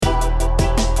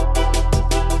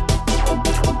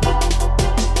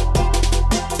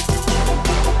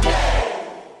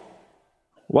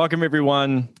Welcome,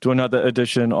 everyone, to another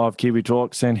edition of Kiwi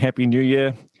Talks, and Happy New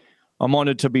Year. I'm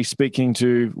honored to be speaking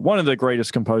to one of the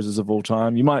greatest composers of all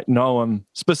time. You might know him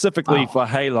specifically for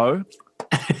Halo.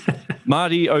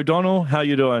 Marty O'Donnell, how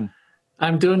you doing?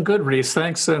 I'm doing good, Reese.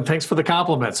 Thanks, and thanks for the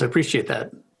compliments. I appreciate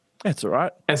that. That's all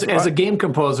right. As a game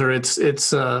composer, it's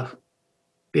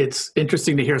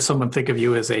interesting to hear someone think of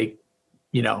you as a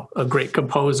great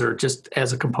composer just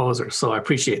as a composer. So I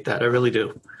appreciate that. I really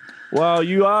do. Well,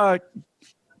 you are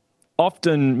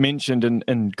often mentioned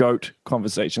in GOAT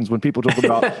conversations when people talk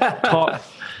about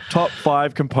top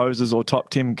 5 composers or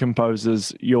top 10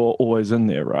 composers. You're always in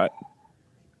there, right?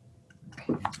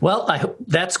 Well,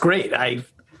 that's great. I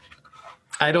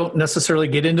don't necessarily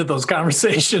get into those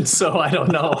conversations, so I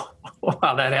don't know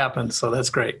how that happened. So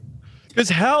that's great. Because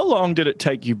how long did it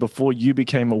take you before you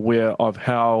became aware of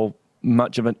how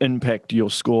much of an impact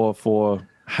your score for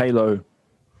Halo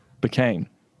became?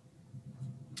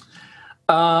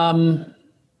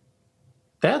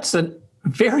 That's a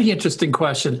very interesting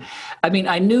question. I mean,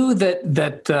 I knew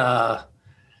that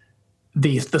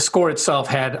the score itself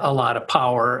had a lot of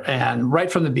power, and right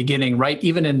from the beginning, right,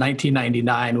 even in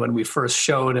 1999 when we first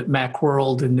showed at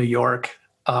Macworld in New York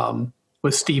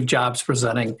with Steve Jobs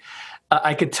presenting,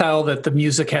 I could tell that the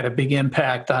music had a big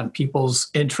impact on people's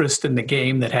interest in the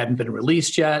game that hadn't been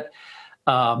released yet.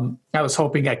 I was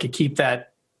hoping I could keep that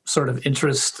sort of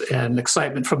interest and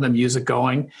excitement from the music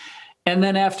going. And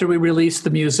then after we released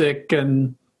the music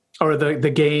or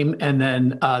the game, and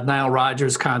then Nile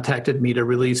Rodgers contacted me to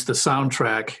release the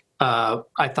soundtrack,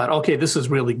 I thought, okay, this is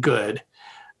really good.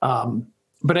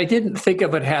 But I didn't think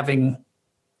of it having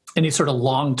any sort of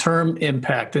long-term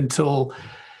impact until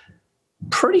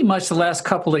pretty much the last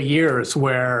couple of years,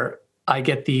 where I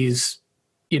get these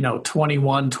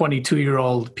 21,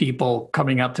 22-year-old people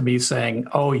coming up to me saying,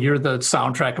 oh, you're the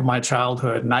soundtrack of my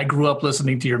childhood, and I grew up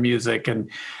listening to your music, and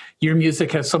your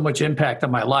music has so much impact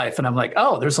on my life. And I'm like,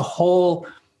 oh, there's a whole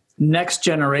next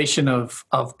generation of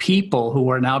people who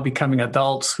are now becoming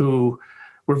adults who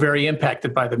were very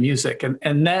impacted by the music.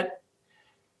 And that,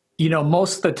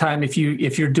 most of the time, if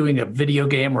you're doing a video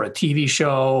game or a TV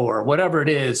show or whatever it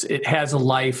is, it has a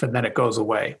life and then it goes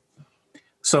away.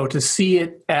 So to see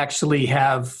it actually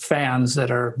have fans that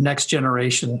are next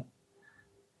generation,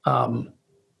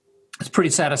 it's pretty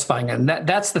satisfying. And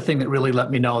that's the thing that really let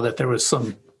me know that there was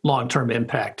some long-term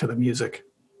impact to the music.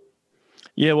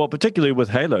 Yeah, well, particularly with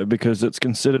Halo, because it's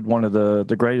considered one of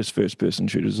the greatest first-person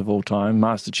shooters of all time.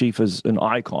 Master Chief is an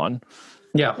icon.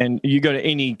 Yeah. And you go to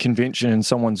any convention and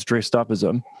someone's dressed up as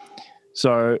him.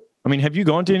 So, I mean, have you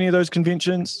gone to any of those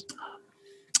conventions?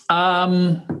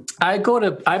 I've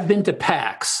been to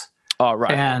PAX. Oh,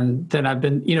 right. And then I've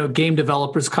been, Game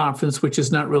Developers Conference, which is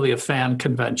not really a fan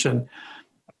convention.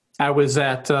 I was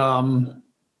I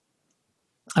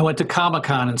went to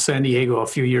Comic-Con in San Diego a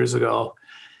few years ago,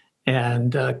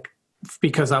 and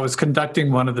because I was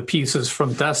conducting one of the pieces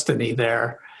from Destiny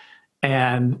there,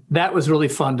 and that was really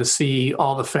fun to see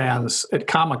all the fans at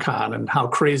Comic-Con and how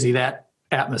crazy that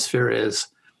atmosphere is.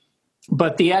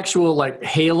 But the actual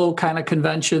Halo kind of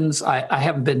conventions, I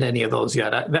haven't been to any of those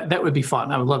yet. That would be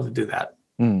fun. I would love to do that.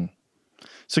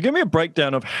 So give me a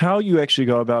breakdown of how you actually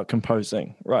go about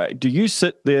composing, right? Do you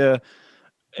sit there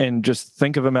and just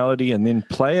think of a melody and then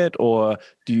play it, or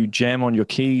do you jam on your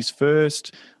keys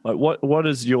first? What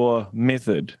is your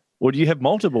method? Or do you have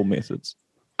multiple methods?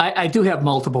 I do have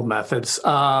multiple methods.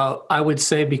 I would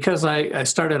say because I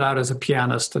started out as a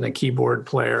pianist and a keyboard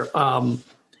player,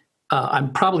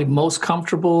 I'm probably most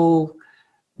comfortable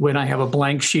when I have a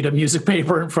blank sheet of music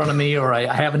paper in front of me, or I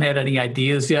haven't had any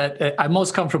ideas yet. I'm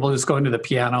most comfortable just going to the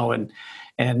piano and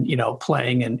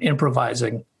playing and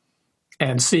improvising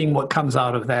and seeing what comes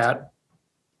out of that.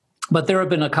 But there have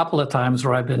been a couple of times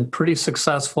where I've been pretty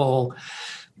successful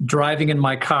driving in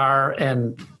my car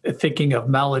and thinking of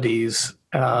melodies.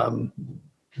 And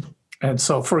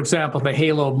so, for example, the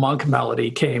Halo Monk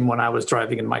melody came when I was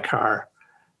driving in my car,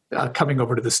 coming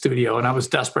over to the studio, and I was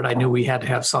desperate. I knew we had to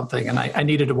have something, and I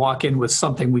needed to walk in with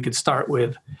something we could start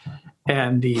with.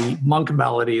 And the Monk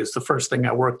melody is the first thing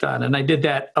I worked on. And I did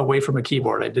that away from a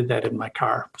keyboard. I did that in my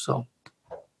car. So.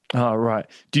 Oh, right.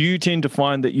 Do you tend to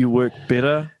find that you work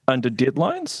better under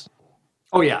deadlines?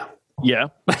 Oh, yeah. Yeah.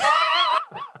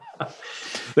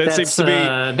 That's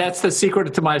the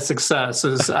secret to my success.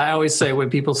 Is I always say when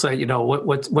people say,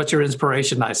 what's your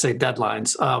inspiration? I say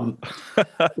deadlines.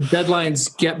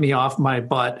 Deadlines get me off my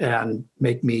butt and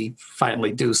make me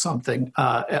finally do something.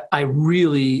 I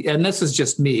really, and this is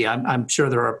just me. I'm sure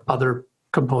there are other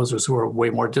composers who are way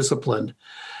more disciplined.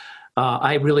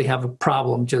 I really have a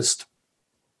problem just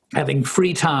having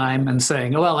free time and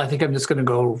saying, well, I think I'm just going to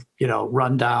go,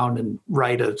 run down and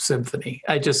write a symphony.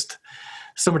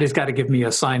 Somebody's got to give me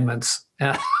assignments.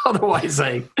 Otherwise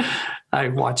I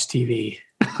watch TV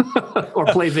or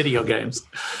play video games.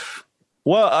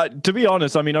 Well, to be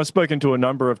honest, I mean, I've spoken to a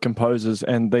number of composers,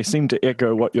 and they seem to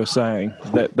echo what you're saying,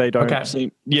 that they don't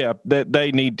that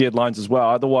they need deadlines as well.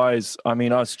 Otherwise, I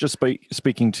mean, I was just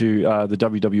speaking to the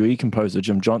WWE composer,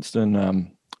 Jim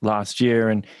Johnston, last year,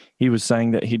 and he was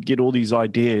saying that he'd get all these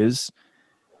ideas,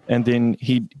 and then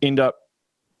he'd end up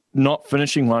not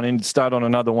finishing one and start on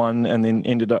another one, and then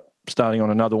ended up starting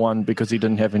on another one because he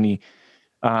didn't have any,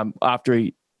 after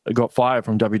he got fired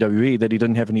from WWE, that he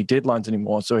didn't have any deadlines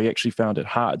anymore. So he actually found it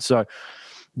hard. So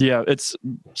yeah,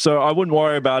 so I wouldn't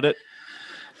worry about it.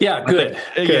 Yeah. Good.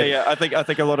 Yeah. I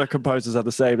think a lot of composers are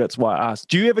the same. That's why I asked.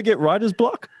 Do you ever get writer's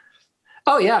block?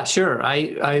 Oh yeah, sure.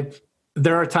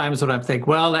 There are times when I think,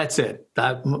 well, that's it.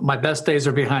 My best days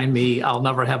are behind me. I'll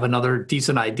never have another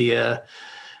decent idea.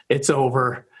 It's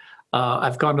over.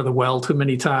 I've gone to the well too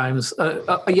many times.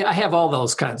 Yeah, I have all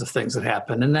those kinds of things that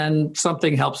happen. And then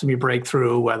something helps me break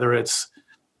through, whether it's,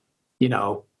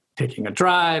 taking a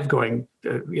drive, going,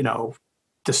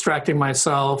 distracting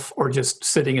myself, or just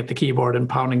sitting at the keyboard and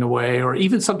pounding away, or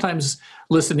even sometimes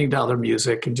listening to other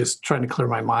music and just trying to clear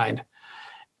my mind.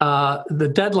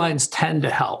 The deadlines tend to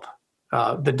help.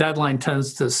 The deadline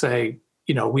tends to say,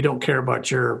 we don't care about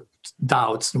your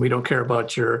doubts and we don't care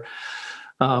about your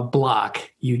block.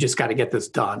 You just got to get this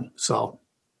done. So,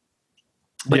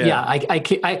 but I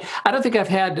don't think I've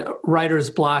had writer's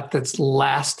block that's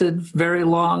lasted very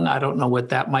long. I don't know what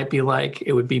that might be like.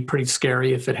 It would be pretty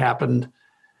scary if it happened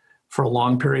for a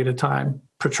long period of time,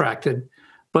 protracted.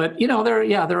 But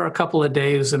there are a couple of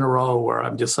days in a row where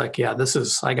I'm just like,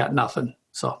 I got nothing.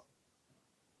 So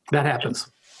that happens.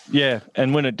 Yeah,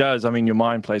 and when it does, I mean, your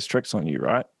mind plays tricks on you,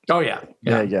 right? Oh yeah.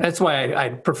 That's why I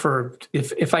prefer,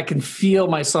 if I can feel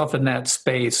myself in that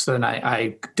space, then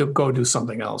I go do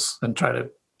something else and try to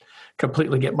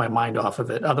completely get my mind off of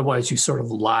it. Otherwise, you sort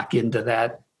of lock into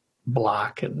that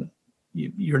block, and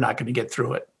you're not going to get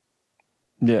through it.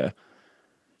 Yeah.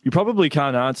 You probably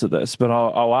can't answer this, but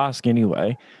I'll ask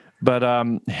anyway. But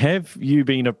have you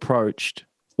been approached,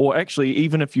 or actually,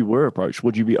 even if you were approached,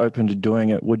 would you be open to doing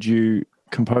it? Would you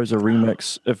compose a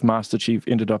remix if Master Chief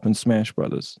ended up in Smash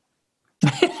Brothers?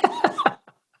 I'd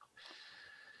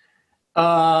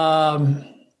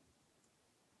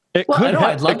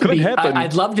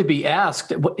love to be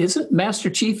asked. Isn't Master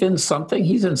Chief in something?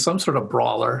 He's in some sort of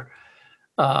brawler.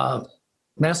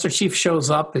 Master Chief shows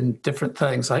up in different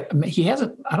things. He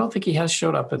hasn't. I don't think he has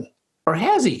showed up in, or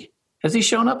has he? Has he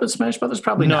shown up in Smash Brothers?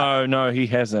 Probably not. No, he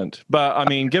hasn't. But I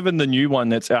mean, given the new one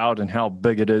that's out and how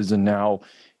big it is, and now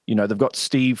they've got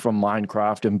Steve from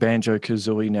Minecraft and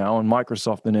Banjo-Kazooie now, and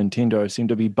Microsoft and Nintendo seem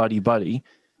to be buddy-buddy.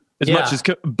 As much as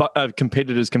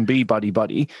competitors can be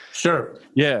buddy-buddy. Sure.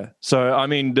 Yeah. So, I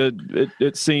mean,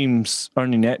 it seems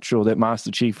only natural that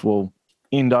Master Chief will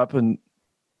end up in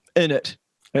it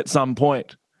at some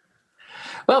point.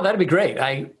 Well, that'd be great.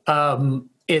 I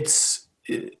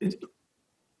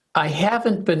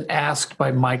haven't been asked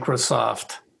by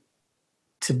Microsoft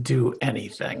to do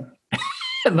anything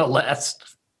in the last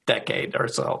decade or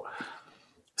so.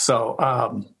 So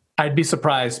I'd be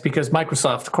surprised, because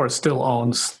Microsoft, of course, still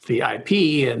owns the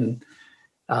IP, and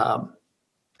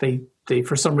they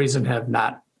for some reason have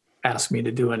not asked me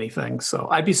to do anything. So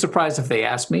I'd be surprised if they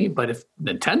asked me, but if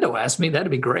Nintendo asked me, that'd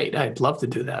be great. I'd love to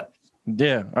do that.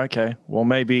 Yeah. Okay. Well,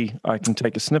 maybe I can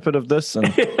take a snippet of this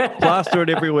and plaster it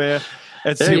everywhere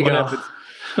and see what happens.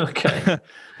 Okay.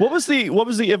 What was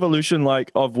the evolution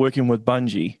like of working with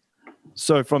Bungie?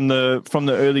 So from the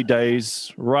early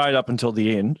days right up until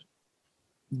the end,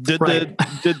 did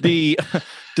the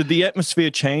atmosphere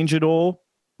change at all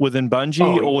within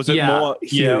Bungie, or was it more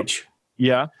huge?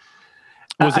 Yeah.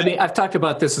 I've talked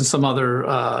about this in some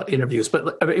other interviews,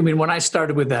 but I mean, when I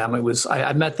started with them, I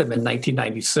met them in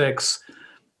 1996.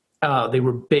 They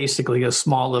were basically a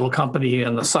small little company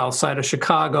in the south side of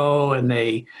Chicago, and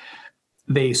they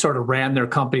sort of ran their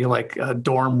company like a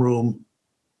dorm room.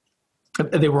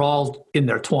 They were all in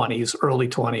their 20s, early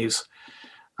 20s.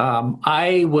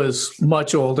 I was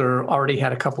much older, already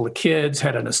had a couple of kids,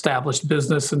 had an established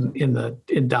business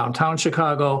in downtown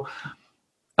Chicago.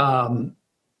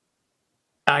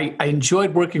 I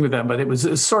enjoyed working with them, but it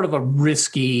was sort of a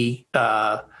risky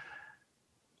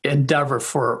endeavor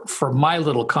for my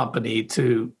little company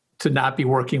to not be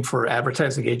working for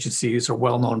advertising agencies or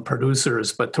well-known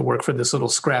producers, but to work for this little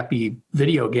scrappy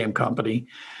video game company.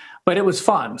 But it was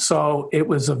fun. So it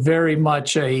was very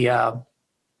much a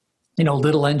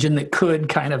little engine that could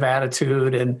kind of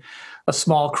attitude, and a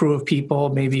small crew of people,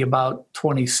 maybe about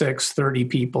 26, 30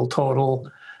 people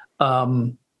total.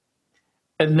 And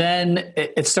then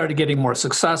it started getting more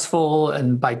successful.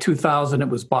 And by 2000, it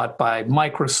was bought by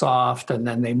Microsoft. And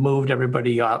then they moved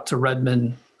everybody out to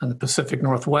Redmond in the Pacific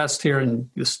Northwest here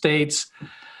in the States.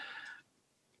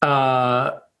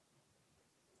 I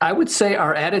would say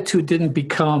our attitude didn't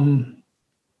become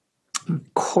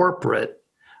corporate,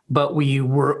 but we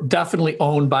were definitely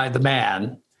owned by the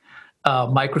man.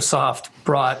 Microsoft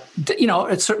brought,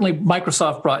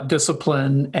 Microsoft brought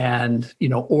discipline and,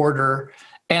 order,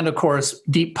 and of course,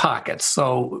 deep pockets.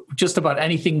 So just about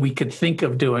anything we could think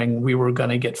of doing, we were going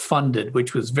to get funded,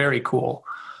 which was very cool.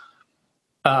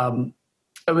 But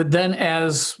then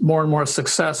as more and more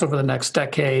success over the next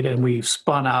decade, and we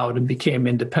spun out and became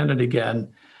independent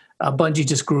again, Bungie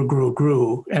just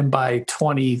grew. And by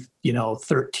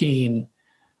 2013,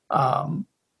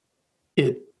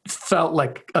 it felt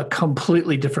like a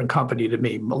completely different company to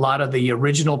me. A lot of the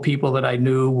original people that I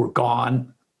knew were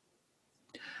gone.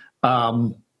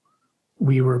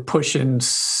 We were pushing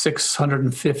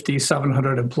 650,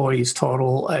 700 employees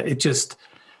total.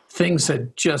 Things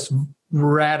had just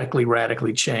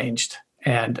radically changed.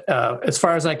 And as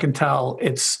far as I can tell,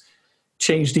 it's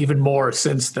changed even more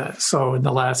since then. So in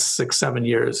the last 6-7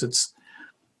 years, it's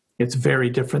very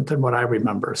different than what I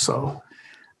remember. So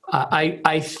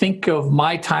I think of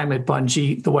my time at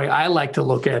Bungie, the way I like to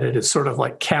look at it is sort of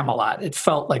like Camelot. It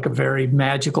felt like a very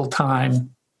magical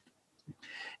time.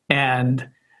 And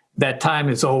that time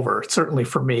is over, certainly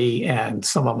for me and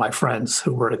some of my friends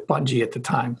who were at Bungie at the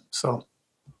time. So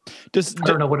I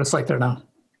don't know what it's like there now.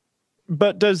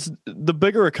 But does the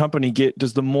bigger a company get,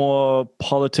 does the more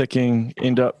politicking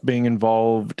end up being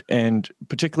involved? And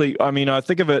particularly, I mean, I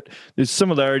think of it, there's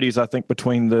similarities, I think,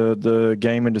 between the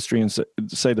game industry and,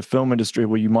 say, the film industry,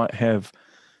 where you might have,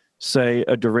 say,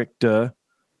 a director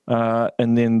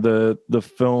and then the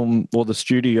film or the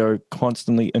studio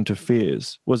constantly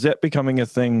interferes. Was that becoming a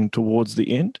thing towards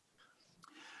the end?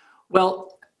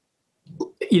 Well,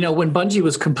 when Bungie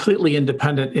was completely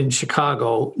independent in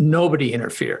Chicago, nobody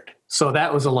interfered. So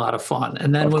that was a lot of fun.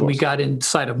 And then when we got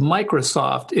inside of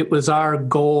Microsoft, it was our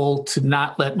goal to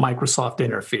not let Microsoft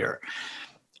interfere.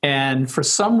 And for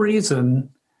some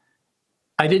reason,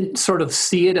 I didn't sort of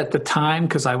see it at the time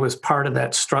because I was part of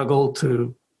that struggle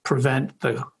to prevent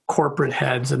the corporate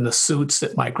heads and the suits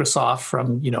at Microsoft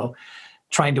from,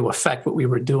 trying to affect what we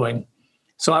were doing.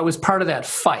 So I was part of that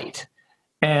fight.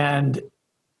 And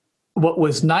what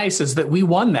was nice is that we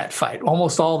won that fight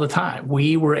almost all the time.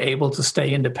 We were able to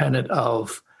stay independent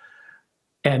of,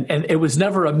 and it was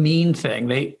never a mean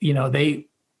thing.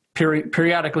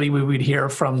 Periodically we would hear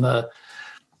from the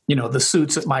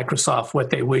suits at Microsoft what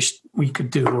they wished we could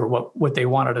do or what they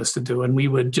wanted us to do, and we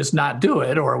would just not do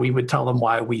it, or we would tell them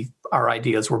why our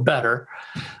ideas were better.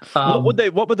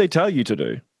 What would they tell you to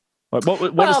do? Like, a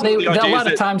lot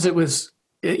of times it was,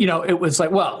 it was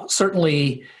like, well,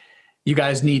 certainly you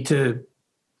guys need to,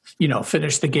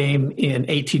 finish the game in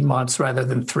 18 months rather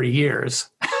than 3 years.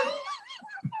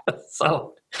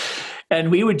 So,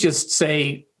 and we would just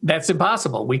say, that's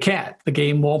impossible. We can't. The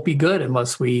game won't be good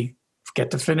unless we get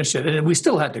to finish it. And we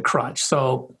still had to crunch.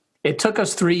 So it took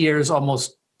us 3 years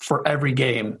almost for every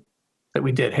game that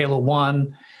we did. Halo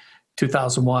 1,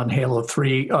 2001, Halo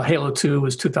 3, Halo 2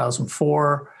 was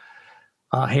 2004.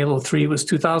 Halo 3 was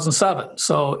 2007.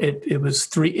 So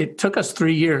it took us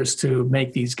 3 years to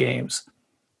make these games.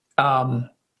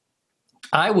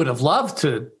 I would have loved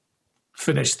to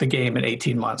finish the game in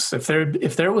 18 months.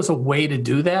 If there was a way to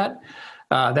do that,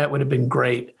 that would have been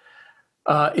great.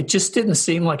 It just didn't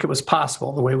seem like it was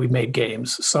possible the way we made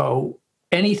games. So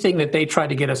anything that they tried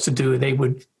to get us to do, they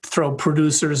would throw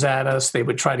producers at us. They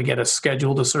would try to get us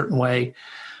scheduled a certain way.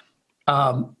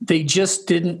 They just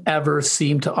didn't ever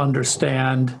seem to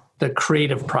understand the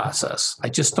creative process. I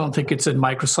just don't think it's in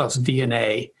Microsoft's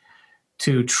DNA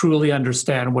to truly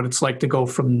understand what it's like to go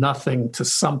from nothing to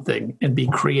something and be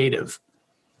creative.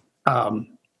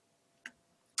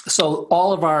 So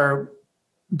all of our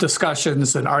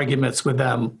discussions and arguments with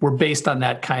them were based on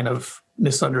that kind of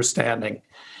misunderstanding.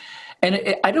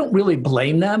 And I don't really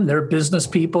blame them. They're business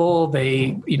people.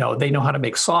 They know how to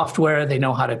make software. They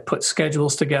know how to put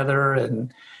schedules together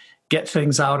and get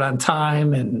things out on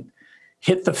time and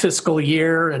hit the fiscal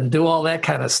year and do all that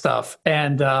kind of stuff.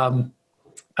 And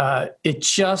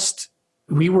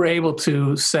we were able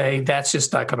to say, that's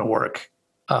just not going to work.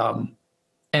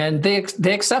 And they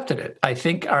accepted it. I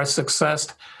think our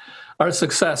success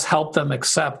helped them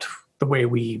accept the way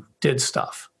we did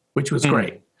stuff, which was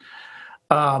great.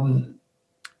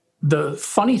 the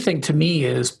funny thing to me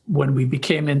is when we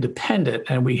became independent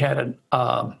and we had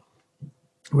a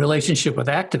relationship with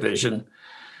Activision,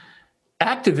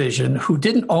 who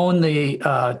didn't own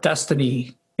the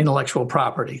Destiny intellectual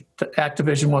property.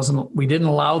 Activision we didn't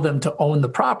allow them to own the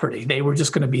property. They were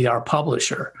just going to be our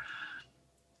publisher.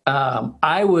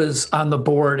 I was on the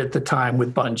board at the time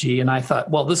with Bungie, and I thought,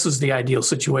 well, this is the ideal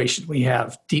situation. We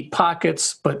have deep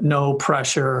pockets, but no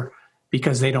pressure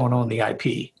because they don't own the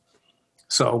IP.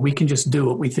 So we can just do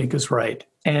what we think is right.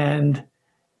 And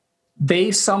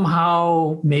they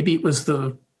somehow, maybe it was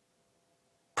the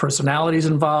personalities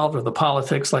involved or the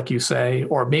politics, like you say,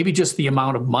 or maybe just the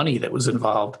amount of money that was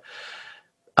involved.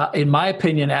 In my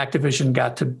opinion, Activision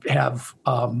got to have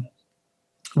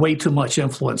way too much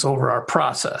influence over our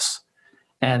process.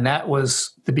 And that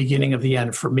was the beginning of the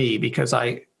end for me, because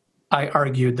I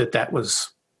argued that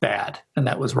was bad and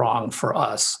that was wrong for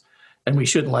us. And we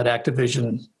shouldn't let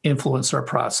Activision influence our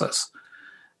process.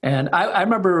 And I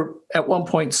remember at one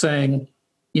point saying,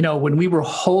 when we were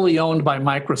wholly owned by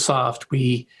Microsoft,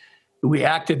 we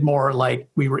acted more like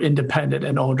we were independent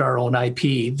and owned our own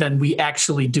IP than we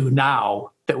actually do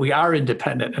now that we are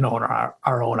independent and own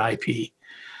our own IP.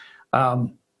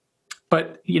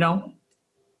 But,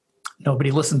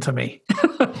 nobody listened to me.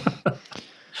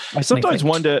 I sometimes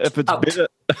wonder if it's better.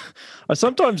 I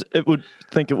sometimes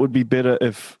think it would be better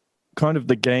if kind of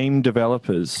the game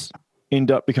developers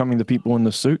end up becoming the people in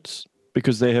the suits,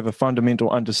 because they have a fundamental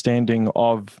understanding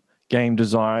of game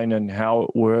design and how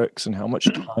it works and how much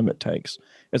time it takes,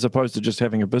 as opposed to just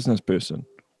having a business person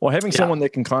or having someone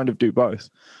that can kind of do both.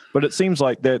 But it seems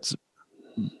like that's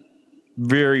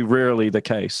very rarely the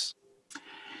case.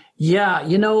 Yeah,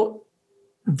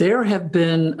 there have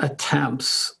been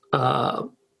attempts,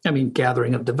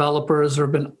 gathering of developers,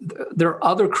 there are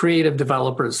other creative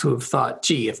developers who have thought,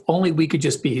 gee, if only we could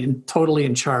just be totally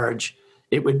in charge,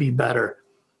 it would be better.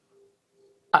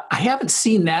 I haven't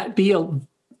seen that be a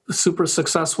super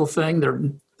successful thing.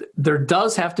 There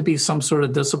does have to be some sort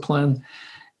of discipline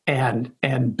and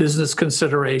business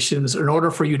considerations in order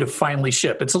for you to finally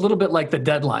ship. It's a little bit like the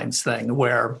deadlines thing,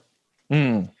 where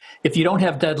if you don't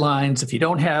have deadlines, if you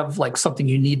don't have like something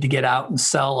you need to get out and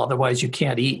sell, otherwise you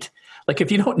can't eat. Like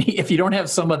if you don't have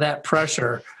some of that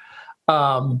pressure,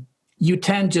 you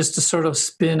tend just to sort of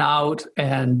spin out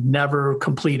and never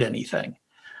complete anything.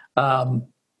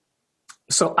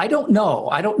 So I don't know.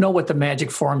 I don't know what the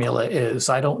magic formula is.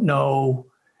 I don't know.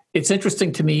 It's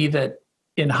interesting to me that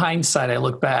in hindsight, I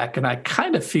look back and I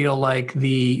kind of feel like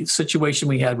the situation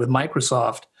we had with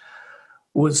Microsoft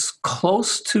was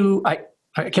close to, I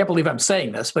can't believe I'm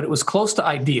saying this, but it was close to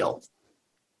ideal,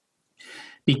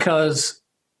 because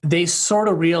they sort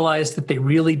of realized that they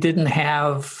really didn't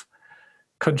have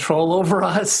control over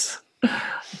us,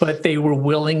 but they were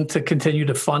willing to continue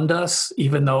to fund us,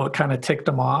 even though it kind of ticked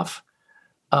them off.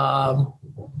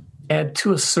 And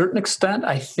to a certain extent,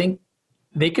 I think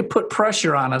they could put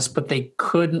pressure on us, but they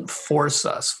couldn't force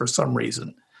us for some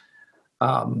reason.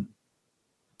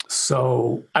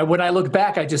 So when I look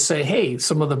back, I just say, hey,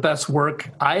 some of the best work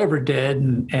I ever did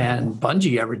and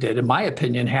Bungie ever did, in my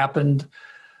opinion, happened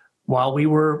while we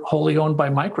were wholly owned by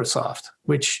Microsoft,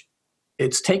 which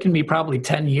it's taken me probably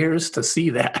 10 years to see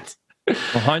that.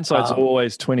 Well, hindsight's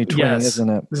always 20/20, yes, isn't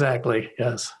it? Exactly,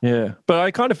 yes. Yeah, but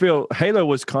I kind of feel Halo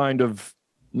was kind of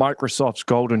Microsoft's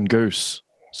golden goose,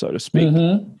 so to speak.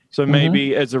 Mm-hmm. So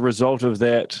maybe as a result of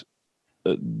that,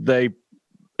 they,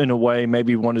 in a way,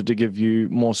 maybe wanted to give you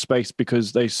more space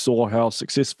because they saw how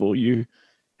successful you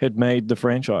had made the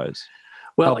franchise.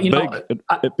 Well, how big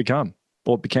it became.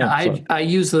 I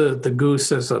use the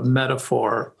goose as a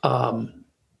metaphor,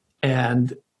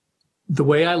 and the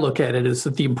way I look at it is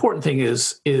that the important thing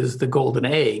is the golden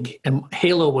egg, and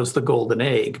Halo was the golden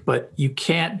egg, but you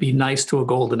can't be nice to a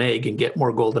golden egg and get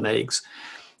more golden eggs.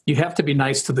 You have to be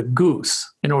nice to the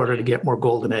goose in order to get more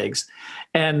golden eggs.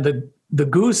 And the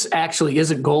goose actually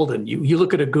isn't golden. You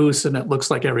look at a goose and it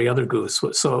looks like every other goose.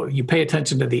 So you pay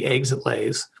attention to the eggs it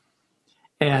lays.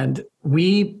 And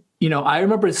I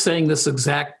remember saying this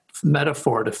exact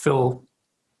metaphor to Phil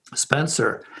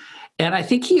Spencer, and I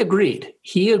think he agreed.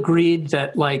 He agreed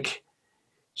that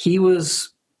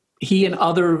he and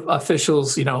other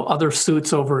officials, other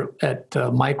suits over at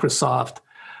Microsoft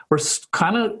were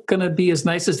kind of going to be as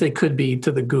nice as they could be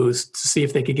to the goose to see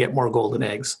if they could get more golden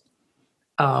eggs.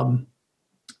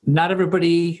 Not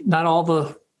everybody, not all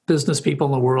the business people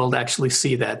in the world actually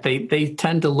see that. They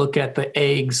tend to look at the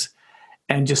eggs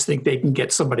and just think they can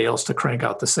get somebody else to crank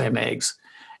out the same eggs.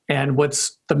 And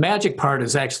what's the magic part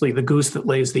is actually the goose that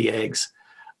lays the eggs.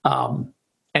 And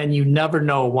you never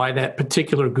know why that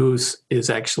particular goose is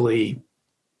actually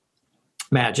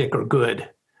magic or good.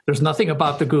 There's nothing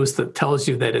about the goose that tells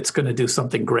you that it's going to do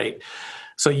something great.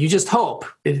 So you just hope.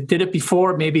 It did it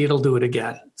before, maybe it'll do it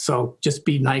again. So just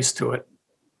be nice to it.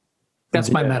 That's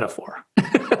my metaphor.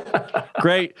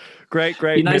 Great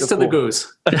Be nice to the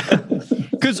goose.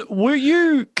 Because were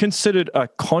you considered a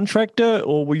contractor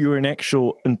or were you an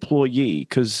actual employee?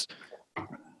 Because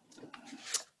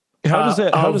how does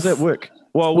that work?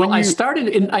 Well, I started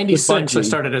in '96. I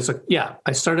started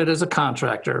as a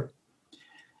contractor,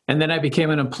 and then I became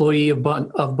an employee of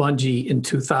Bungie in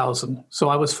 2000. So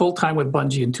I was full time with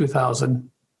Bungie in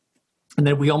 2000, and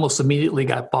then we almost immediately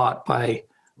got bought by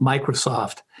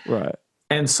Microsoft. Right.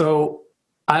 And so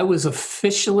I was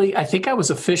officially a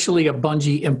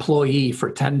Bungie employee for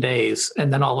 10 days,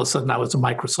 and then all of a sudden I was a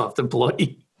Microsoft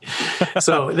employee.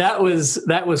 So that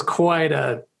was quite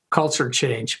a culture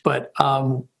change. But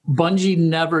Bungie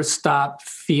never stopped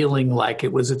feeling like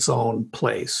it was its own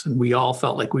place, and we all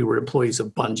felt like we were employees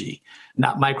of Bungie,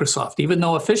 not Microsoft. Even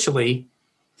though officially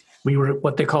we were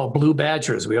what they call blue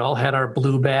badgers. We all had our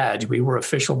blue badge. We were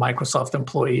official Microsoft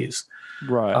employees.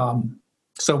 Right.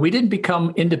 So we didn't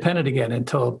become independent again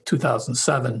until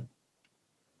 2007.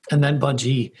 And then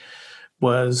Bungie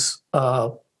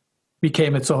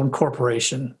became its own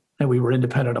corporation, and we were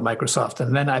independent of Microsoft.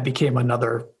 And then I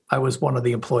was one of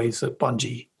the employees at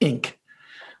Bungie, Inc.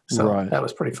 So That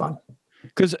was pretty fun.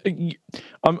 Because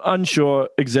I'm unsure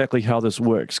exactly how this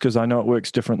works, because I know it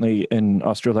works differently in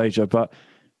Australasia. But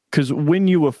because when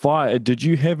you were fired, did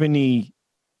you have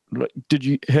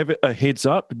a heads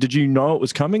up? Did you know it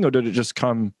was coming, or did it just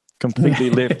come completely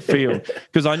left field?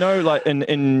 Because I know like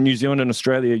in New Zealand and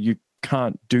Australia, you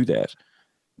can't do that.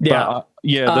 Yeah.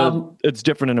 But, it's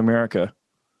different in America.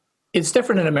 It's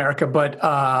different in America, but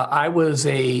I was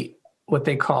what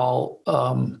they call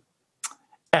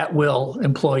at-will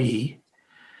employee,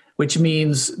 which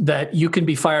means that you can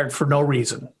be fired for no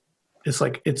reason. It's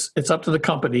like it's up to the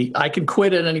company. I can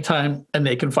quit at any time, and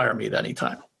they can fire me at any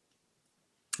time.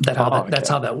 That's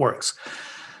how that works.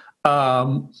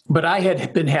 But I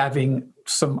had been having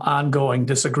some ongoing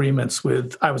disagreements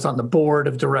I was on the board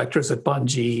of directors at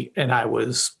Bungie, and I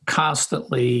was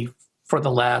constantly, for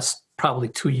the last probably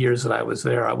 2 years that I was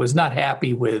there, I was not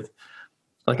happy with,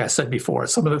 like I said before,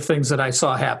 some of the things that I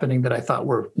saw happening that I thought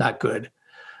were not good.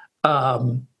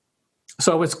 So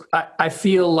I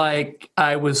feel like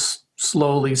I was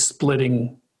slowly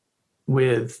splitting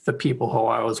with the people who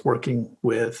I was working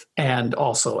with, and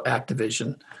also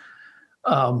Activision.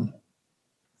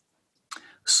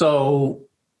 So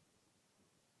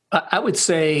I would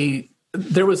say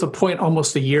there was a point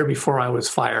almost a year before I was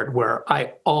fired where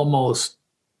I almost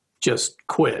just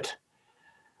quit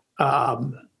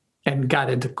and got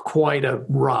into quite a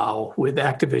row with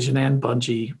Activision and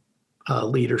Bungie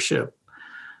leadership.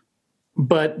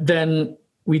 But then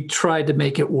we tried to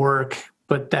make it work.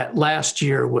 But that last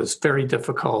year was very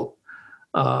difficult,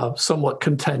 somewhat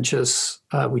contentious.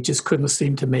 We just couldn't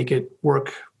seem to make it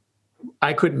work.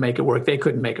 I couldn't make it work. They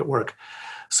couldn't make it work.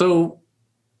 So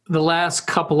the last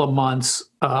couple of months,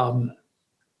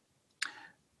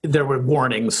 there were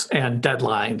warnings and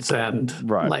deadlines,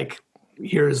 and like,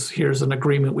 here's an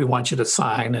agreement we want you to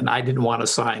sign, and I didn't want to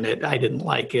sign it. I didn't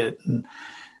like it, and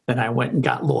then I went and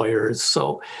got lawyers.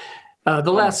 So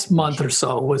the last month or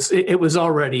so was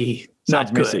already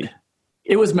not good. Messy.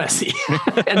 It was messy,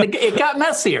 and it got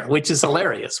messier, which is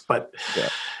hilarious. But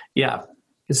yeah,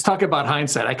 it's talking about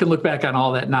hindsight. I can look back on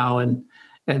all that now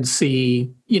and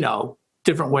see,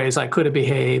 different ways I could have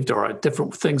behaved or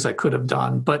different things I could have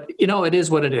done. But it is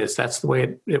what it is. That's the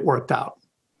way it worked out.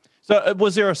 So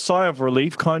was there a sigh of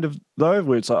relief kind of though,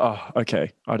 where it's like, oh,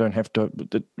 okay, I don't have to,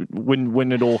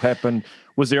 when it all happened,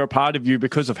 was there a part of you,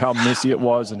 because of how messy it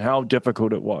was and how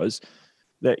difficult it was,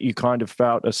 that you kind of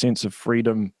felt a sense of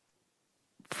freedom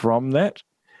from that?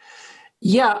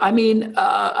 Yeah, I mean,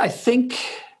 I think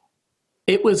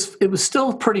it was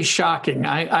still pretty shocking.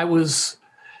 I was,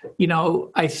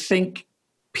 I think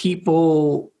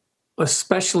people,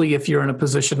 especially if you're in a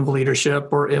position of leadership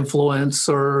or influence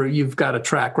or you've got a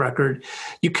track record,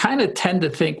 you kind of tend to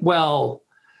think, well,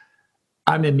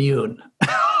 I'm immune.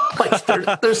 Like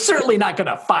they're certainly not going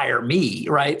to fire me,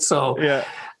 right? So,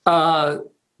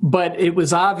 but it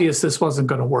was obvious this wasn't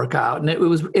going to work out, and it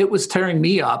was tearing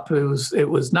me up. It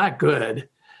was not good.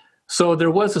 So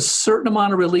there was a certain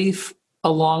amount of relief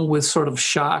along with sort of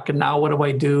shock, and now what do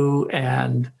I do?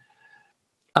 And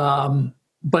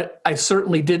but I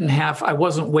certainly I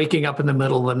wasn't waking up in the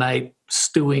middle of the night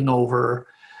stewing over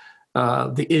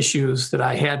the issues that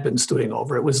I had been stewing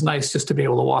over. It was nice just to be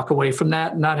able to walk away from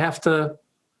that and not have to,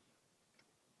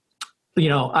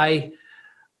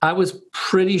 I was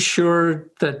pretty sure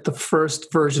that the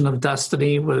first version of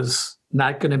Destiny was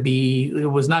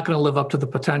it was not going to live up to the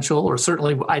potential, or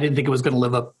certainly I didn't think it was going to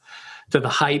live up to the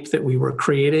hype that we were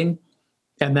creating.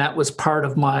 And that was part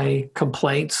of my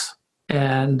complaints.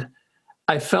 And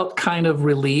I felt kind of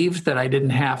relieved that I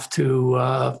didn't have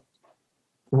to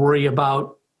worry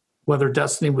about whether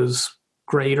Destiny was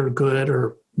great or good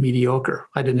or mediocre.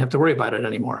 I didn't have to worry about it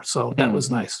anymore. So that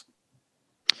was nice.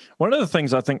 One of the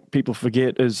things I think people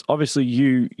forget is obviously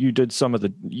you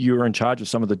were in charge of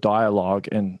some of the dialogue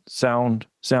and sound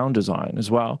design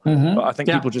as well. Mm-hmm. But I think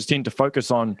people just tend to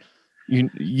focus on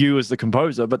you as the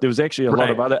composer, but there was actually a lot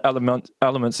of other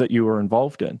elements that you were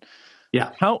involved in.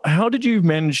 Yeah. How did you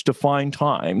manage to find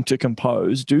time to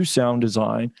compose, do sound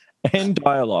design and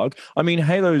dialogue? I mean,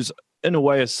 Halo's in a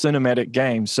way a cinematic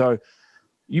game, so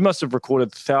you must have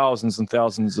recorded thousands and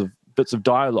thousands of bits of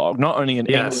dialogue, not only in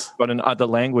English, but in other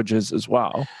languages as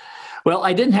well. Well,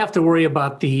 I didn't have to worry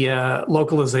about the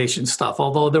localization stuff,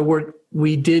 although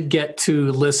we did get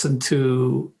to listen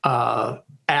to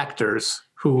actors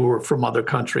who were from other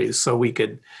countries. So I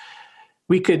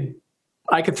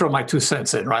could throw my 2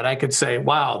 cents in, right? I could say,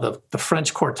 wow, the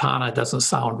French Cortana doesn't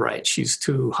sound right. She's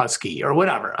too husky or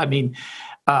whatever. I mean,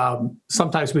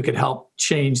 sometimes we could help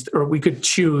change, or we could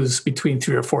choose between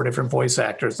 3 or 4 different voice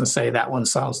actors and say that one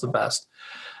sounds the best.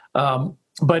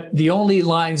 But the only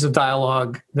lines of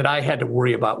dialogue that I had to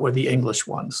worry about were the English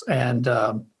ones. And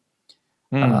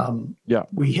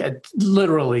we had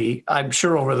literally, I'm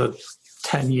sure over the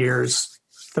 10 years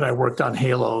that I worked on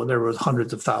Halo, there was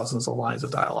hundreds of thousands of lines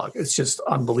of dialogue. It's just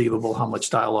unbelievable how much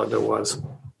dialogue there was.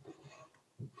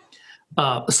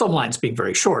 Some lines being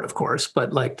very short, of course,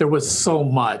 but like there was so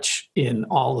much in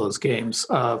all those games,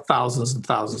 thousands and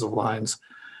thousands of lines.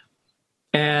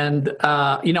 And,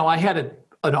 I had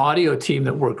an audio team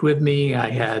that worked with me.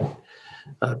 I had,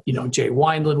 Jay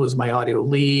Wineland was my audio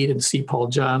lead, and C. Paul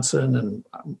Johnson. And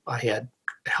I had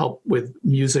help with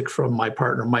music from my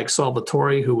partner, Mike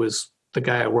Salvatore, who was the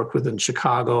guy I worked with in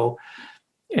Chicago.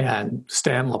 And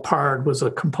Stan Lepard was a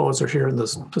composer here in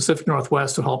the Pacific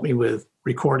Northwest who helped me with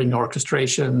recording,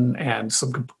 orchestration, and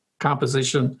some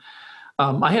composition.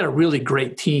 I had a really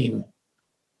great team.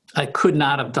 I could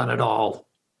not have done it all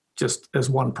just as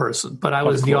one person, but I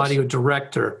was the audio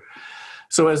director.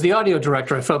 So as the audio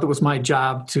director, I felt it was my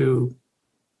job to,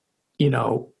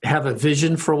 have a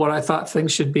vision for what I thought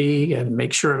things should be and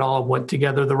make sure it all went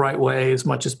together the right way as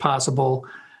much as possible.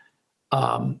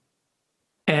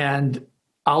 And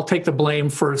I'll take the blame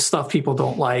for stuff people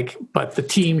don't like, but the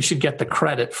team should get the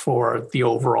credit for the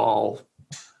overall,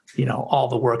 all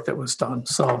the work that was done.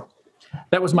 So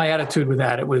that was my attitude with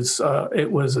that. It was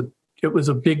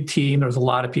a big team. There was a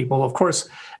lot of people, of course.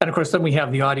 And of course, then we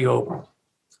have the audio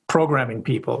programming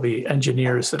people, the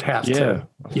engineers that have to,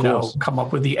 come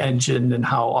up with the engine and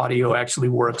how audio actually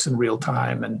works in real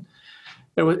time. And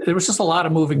there was just a lot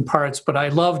of moving parts, but I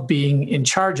loved being in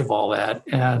charge of all that.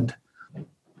 And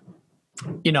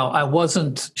I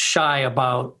wasn't shy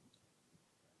about,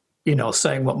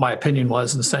 saying what my opinion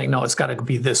was and saying, no, it's got to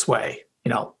be this way.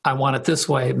 I want it this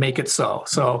way, make it so.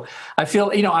 So I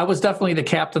feel, I was definitely the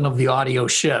captain of the audio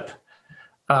ship.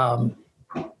 And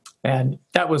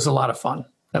that was a lot of fun.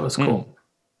 That was cool.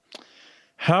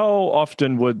 How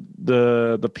often would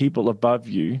the people above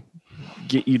you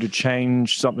get you to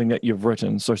change something that you've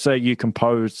written? So say you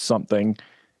composed something,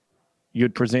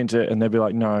 you'd present it and they'd be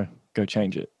like, no, go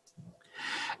change it.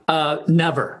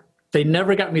 Never. They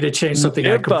never got me to change something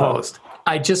I composed.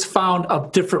 I just found a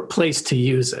different place to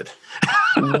use it.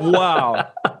 Wow.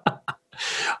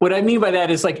 What I mean by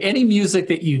that is like any music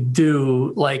that you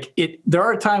do, there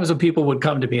are times when people would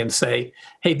come to me and say,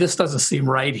 hey, this doesn't seem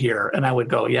right here. And I would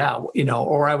go, yeah,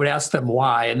 or I would ask them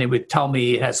why. And they would tell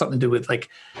me it has something to do with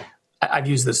I've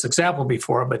used this example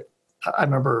before, but I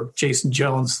remember Jason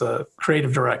Jones, the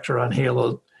creative director on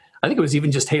Halo, I think it was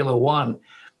even just Halo 1.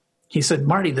 He said,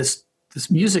 Marty, this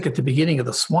music at the beginning of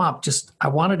the swamp, I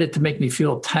wanted it to make me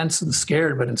feel tense and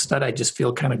scared, but instead I just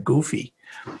feel kind of goofy.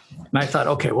 And I thought,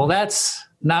 okay, well, that's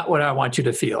not what I want you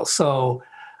to feel. So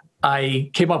I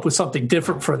came up with something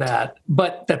different for that.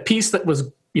 But the piece that was,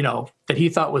 that he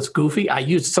thought was goofy, I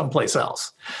used someplace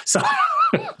else. So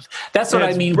that's what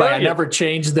I mean by I never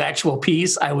changed the actual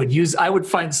piece. I would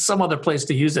find some other place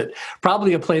to use it.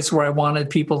 Probably a place where I wanted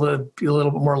people to be a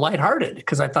little bit more lighthearted,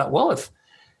 because I thought, well, if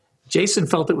Jason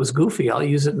felt it was goofy, I'll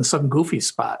use it in some goofy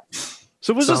spot.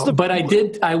 But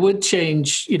I would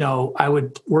change, I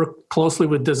would work closely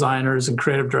with designers and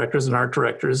creative directors and art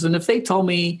directors. And if they told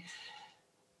me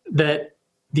that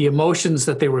the emotions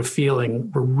that they were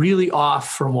feeling were really off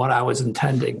from what I was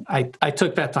intending, I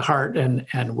took that to heart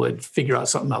and would figure out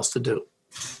something else to do.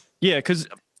 Yeah, because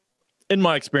in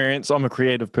my experience, I'm a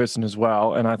creative person as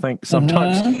well, and I think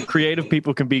sometimes creative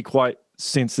people can be quite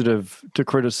sensitive to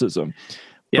criticism.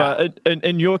 Yeah. But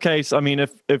in your case, I mean,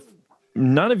 if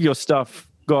none of your stuff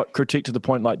got critiqued to the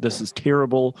point like this is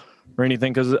terrible or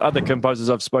anything, because other composers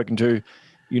I've spoken to,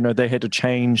 they had to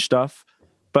change stuff.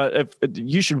 But if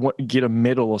you should get a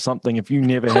medal or something if you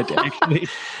never had to actually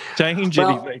change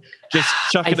anything, just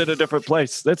chuck it in a different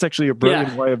place. That's actually a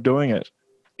brilliant way of doing it.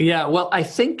 Yeah, well, I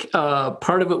think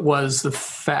part of it was the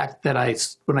fact that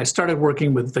when I started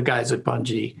working with the guys at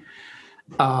Bungie,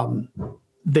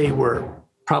 they were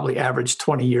probably average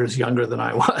 20 years younger than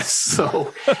I was.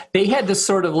 So they had to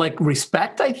sort of like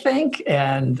respect, I think,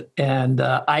 and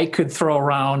I could throw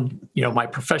around, my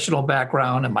professional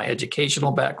background and my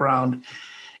educational background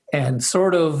and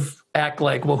sort of act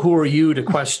like, well, who are you to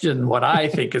question what I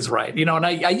think is right? And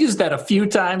I used that a few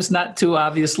times, not too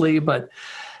obviously, but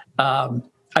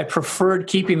I preferred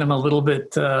keeping them a little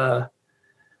bit, I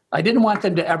didn't want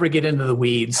them to ever get into the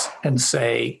weeds and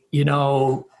say,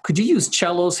 could you use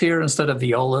cellos here instead of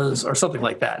violas or something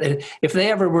like that? If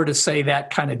they ever were to say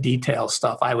that kind of detail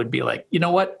stuff, I would be like, you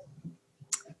know what?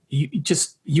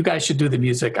 You guys should do the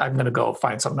music. I'm going to go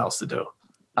find something else to do.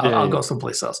 I'll go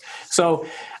someplace else. So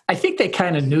I think they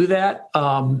kind of knew that.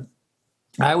 I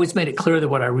always made it clear that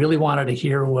what I really wanted to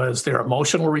hear was their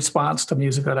emotional response to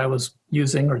music that I was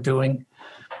using or doing,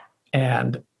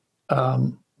 and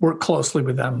work closely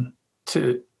with them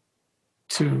to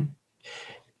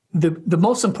the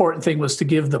most important thing was to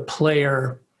give the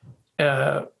player,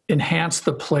 enhance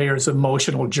the player's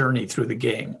emotional journey through the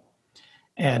game.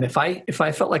 And if I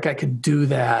felt like I could do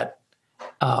that,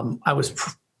 I was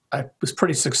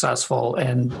pretty successful,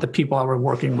 and the people I were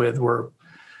working with were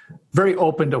very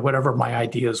open to whatever my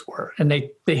ideas were. And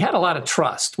they had a lot of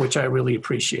trust, which I really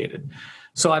appreciated.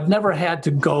 So I've never had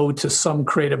to go to some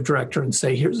creative director and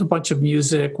say, here's a bunch of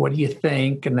music, what do you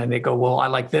think? And then they go, well, I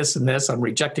like this and this, I'm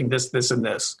rejecting this, this, and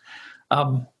this.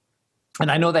 And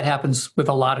I know that happens with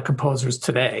a lot of composers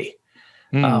today,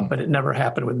 but it never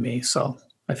happened with me. So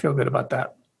I feel good about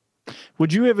that.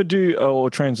 Would you ever do or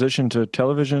transition to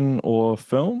television or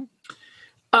film?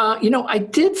 I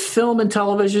did film and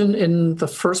television in the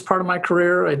first part of my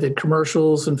career. I did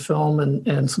commercials and film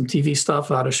and some TV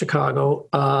stuff out of Chicago.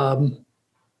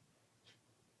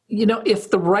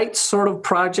 If the right sort of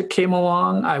project came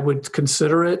along, I would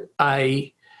consider it.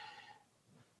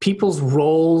 People's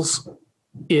roles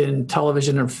in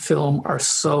television and film are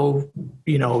so,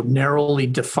 narrowly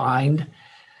defined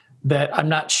that I'm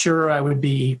not sure I would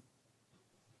be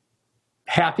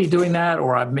happy doing that,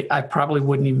 or I probably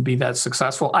wouldn't even be that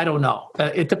successful. I don't know.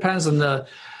 It depends on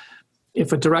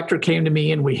if a director came to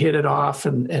me and we hit it off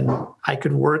and I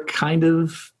could work kind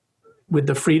of with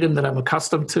the freedom that I'm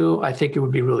accustomed to, I think it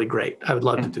would be really great. I would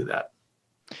love to do that.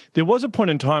 There was a point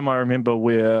in time I remember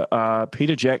where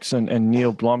Peter Jackson and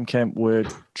Neil Blomkamp were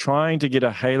trying to get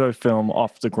a Halo film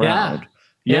off the ground.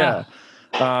 Yeah.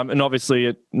 And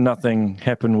obviously nothing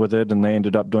happened with it, and they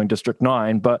ended up doing District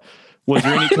 9. But was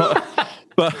there any...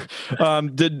 But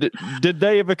did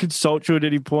they ever consult you at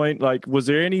any point? Like, was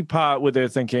there any part where they're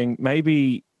thinking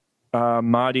maybe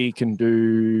Marty can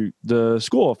do the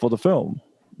score for the film?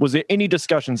 Was there any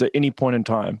discussions at any point in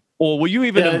time, or were you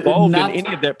even involved in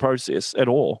any of that process at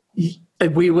all? I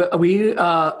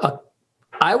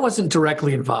wasn't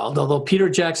directly involved, although Peter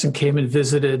Jackson came and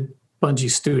visited Bungie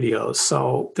Studios.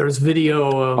 So there's video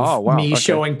of me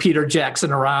showing Peter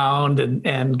Jackson around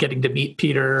and getting to meet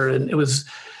Peter, and it was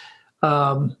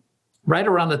right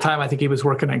around the time I think he was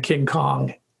working on King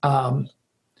Kong. And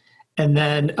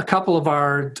then a couple of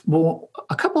our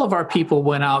people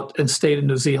went out and stayed in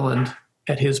New Zealand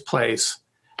at his place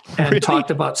and talked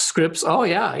about scripts. Oh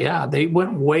yeah. They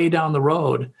went way down the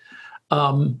road.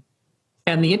 And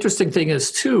the interesting thing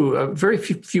is too, very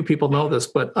few people know this,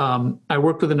 but I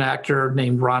worked with an actor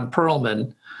named Ron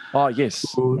Perlman. Oh yes.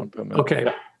 Ron Perlman. Okay.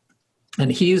 Yeah.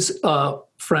 And he's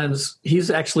he's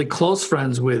actually close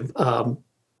friends with, oh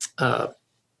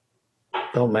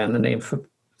man, the name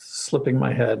slipping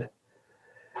my head.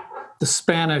 The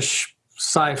Spanish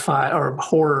sci-fi or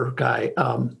horror guy.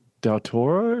 Del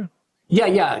Toro?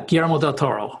 Yeah, Guillermo del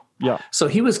Toro. Yeah. So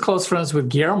he was close friends with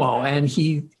Guillermo, and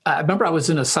I remember I was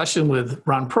in a session with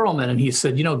Ron Perlman, and he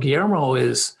said, Guillermo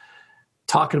is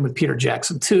talking with Peter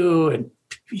Jackson too, and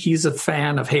he's a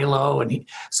fan of Halo. And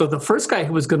so the first guy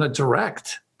who was going to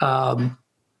direct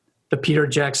the Peter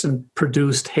Jackson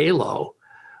produced Halo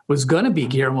was going to be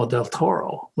Guillermo del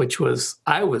Toro, which was,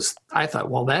 I thought,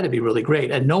 well, that'd be really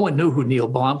great. And no one knew who Neil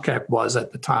Blomkamp was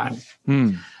at the time.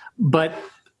 But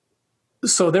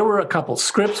so there were a couple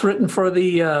scripts written for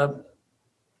the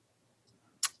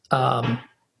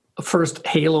first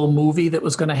Halo movie that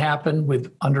was going to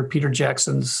happen under Peter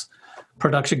Jackson's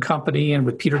production company and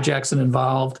with Peter Jackson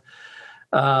involved.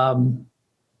 I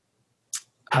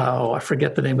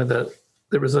forget the name of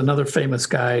there was another famous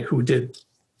guy who did,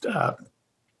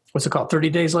 what's it called? 30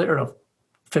 days later? No,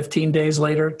 15 days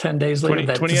later, 10 days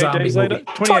later. 28 days later?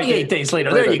 28 days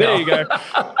later. There you go. There you go.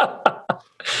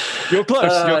 You're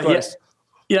close. You're close.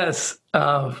 Yes.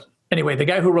 Anyway, the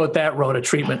guy who wrote that wrote a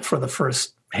treatment for the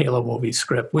first Halo movie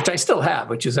script, which I still have,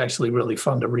 which is actually really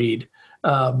fun to read.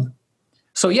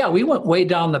 So yeah, we went way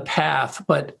down the path,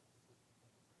 but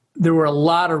there were a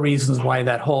lot of reasons why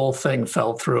that whole thing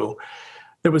fell through.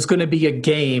 There was going to be a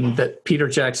game that Peter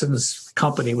Jackson's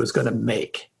company was going to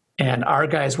make, and our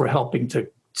guys were helping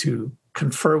to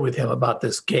confer with him about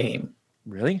this game.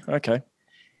 Really? Okay.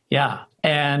 Yeah,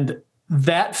 and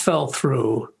that fell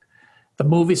through. The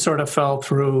movie sort of fell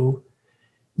through.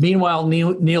 Meanwhile,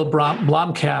 Neil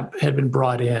Blomkamp had been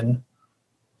brought in,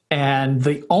 and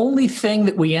the only thing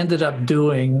that we ended up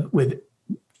doing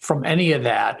from any of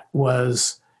that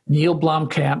was Neil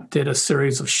Blomkamp did a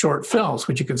series of short films,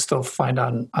 which you can still find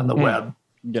on the web.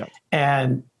 Yeah.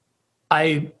 And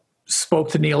I spoke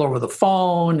to Neil over the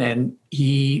phone, and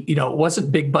he, it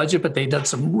wasn't big budget, but they did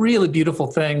some really beautiful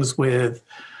things with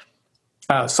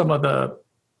some of the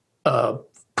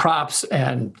props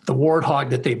and the warthog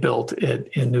that they built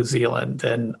in New Zealand.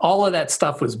 And all of that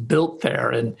stuff was built there,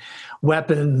 and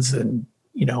weapons and,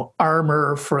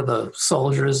 armor for the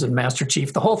soldiers and Master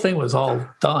Chief. The whole thing was all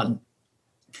done.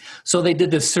 So they did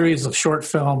this series of short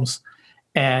films,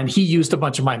 and he used a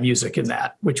bunch of my music in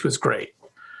that, which was great.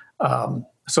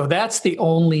 So that's the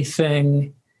only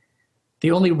thing,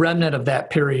 the only remnant of that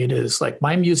period is like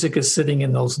my music is sitting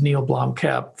in those Neil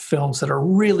Blomkamp films that are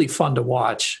really fun to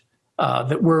watch,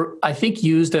 that were, I think,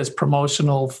 used as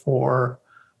promotional for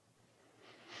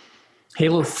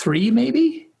Halo 3,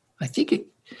 maybe? I think it...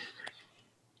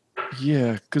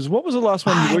 Yeah, because what was the last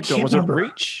one you worked on? Was it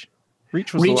Reach?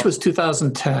 Reach was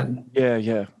 2010.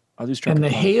 Yeah. I just tried. And the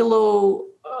Halo,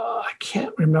 I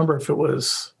can't remember if it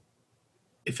was.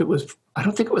 I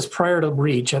don't think it was prior to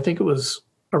Reach. I think it was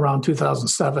around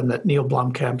 2007 that Neil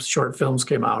Blomkamp's short films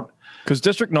came out. Because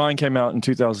District 9 came out in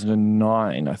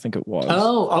 2009, I think it was.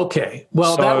 Oh, okay.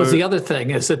 Well, that was the other thing,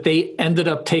 is that they ended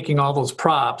up taking all those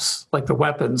props, like the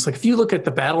weapons. Like if you look at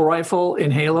the battle rifle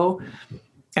in Halo,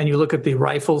 and you look at the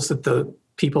rifles that the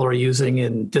people are using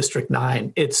in District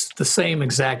 9, it's the same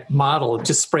exact model,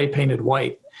 just spray painted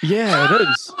white. Yeah, it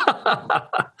is.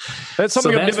 That's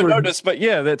something I've never noticed, but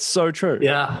yeah, that's so true.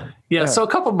 Yeah. So a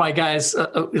couple of my guys,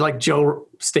 like Joe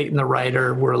Staten, the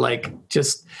writer, were like,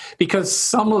 just because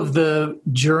some of the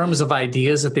germs of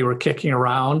ideas that they were kicking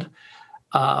around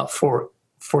for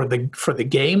the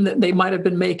game that they might have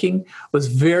been making was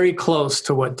very close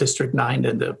to what District 9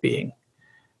 ended up being.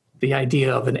 The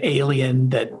idea of an alien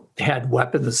that had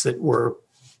weapons that were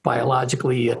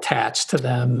biologically attached to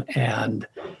them and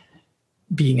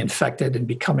being infected and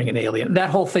becoming an alien.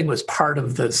 That whole thing was part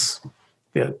of the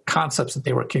concepts that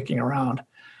they were kicking around.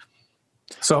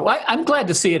 So I'm glad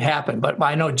to see it happen, but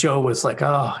I know Joe was like,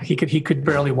 he could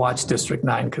barely watch District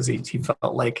 9 because he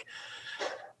felt like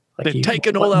they'd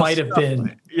taken all that might have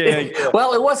been. Yeah.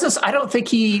 Well, it wasn't. I don't think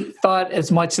he thought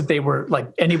as much that they were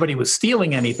like anybody was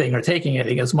stealing anything or taking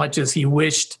anything, as much as he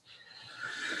wished,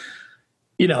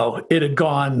 it had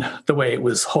gone the way it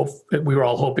was. We were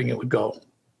all hoping it would go.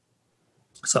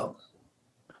 So,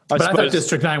 I thought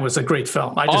District 9 was a great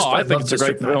film. I think it's a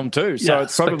great film too. So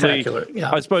it's probably,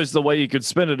 I suppose the way you could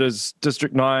spin it is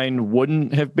District 9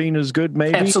 wouldn't have been as good,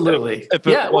 maybe. Absolutely. If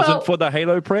it wasn't for the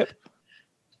Halo prep.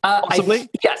 Possibly?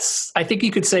 Yes, I think you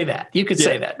could say that.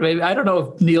 Say that. Maybe, I don't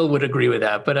know if Neil would agree with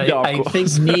that, but I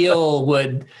think Neil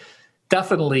would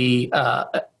definitely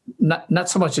not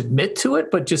so much admit to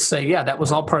it, but just say, that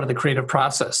was all part of the creative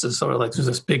process. It's sort of like there's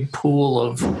this big pool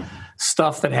of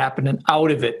stuff that happened, and out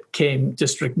of it came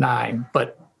District 9.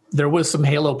 But there was some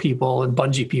Halo people and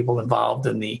Bungie people involved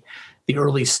in the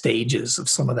early stages of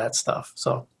some of that stuff.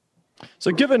 So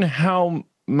given how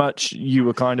much you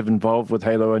were kind of involved with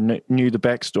Halo and knew the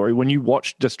backstory, when you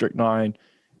watched District 9,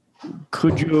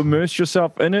 could you immerse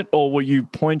yourself in it, or were you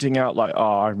pointing out like,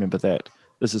 I remember that,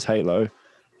 this is Halo?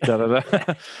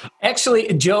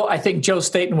 Actually, I think Joe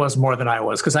Staten was more than I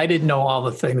was, because I didn't know all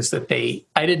the things that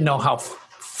I didn't know how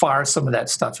far some of that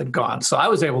stuff had gone. So I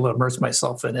was able to immerse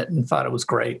myself in it and thought it was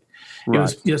great.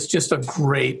 Right. It was just a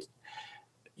great,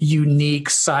 unique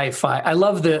sci-fi. I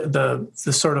love the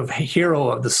sort of hero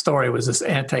of the story was this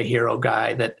anti-hero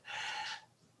guy that,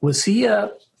 was he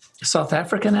a South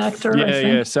African actor?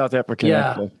 Yeah, South African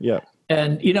actor. Yeah.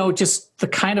 And, just the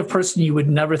kind of person you would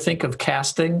never think of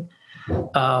casting.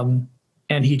 And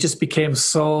and he just became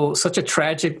such a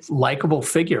tragic, likable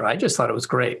figure. I just thought it was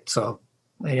great. So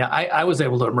yeah, I was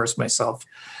able to immerse myself.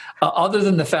 Other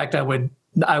than the fact I would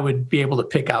be able to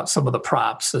pick out some of the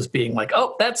props as being like,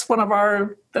 oh, that's one of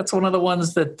the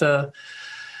ones that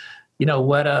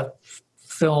Weta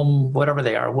Film, whatever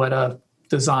they are, Weta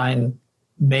Design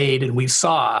made, and we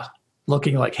saw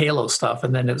looking like Halo stuff,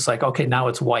 and then it was like, okay, now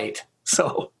it's white,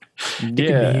 so it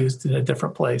can be used in a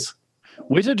different place.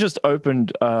 Weta just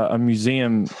opened a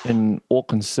museum in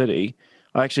Auckland City.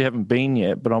 I actually haven't been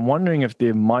yet, but I'm wondering if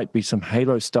there might be some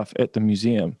Halo stuff at the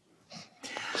museum.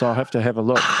 So I'll have to have a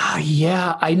look.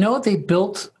 Yeah, I know they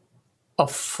built a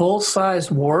full-size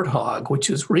Warthog, which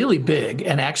is really big,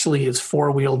 and actually is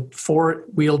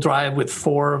four-wheel drive with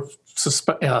four-way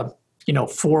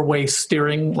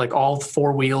steering, like all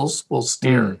four wheels will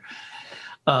steer,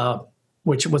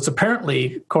 which was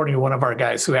apparently, according to one of our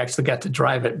guys who actually got to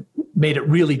drive it, made it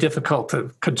really difficult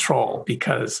to control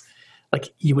because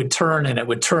like you would turn and it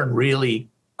would turn really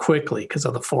quickly because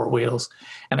of the four wheels.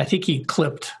 And I think he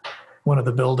clipped one of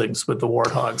the buildings with the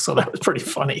Warthog, so that was pretty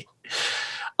funny.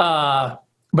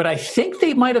 But I think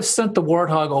they might have sent the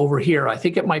Warthog over here. I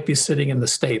think it might be sitting in the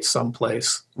States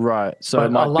someplace. Right. So but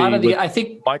it might a lot be of I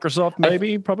think Microsoft,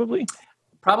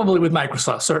 probably with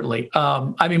Microsoft, certainly.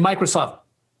 I mean, Microsoft.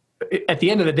 At the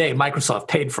end of the day, Microsoft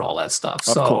paid for all that stuff.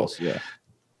 Of course, yeah.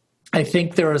 I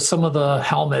think there are some of the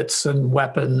helmets and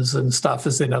weapons and stuff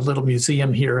is in a little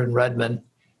museum here in Redmond,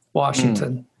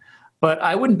 Washington. But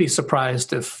I wouldn't be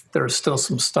surprised if there's still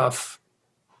some stuff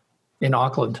in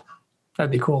Auckland.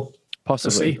 That'd be cool.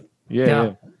 Possibly.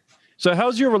 Yeah. So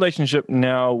how's your relationship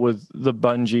now with the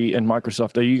Bungie and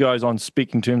Microsoft? Are you guys on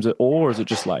speaking terms at all, or is it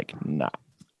just like, nah?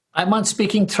 I'm on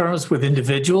speaking terms with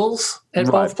individuals at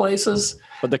both places.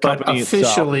 But the company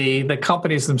officially, itself. The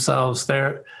companies themselves,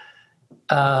 they're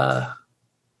I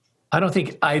don't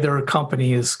think either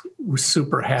company is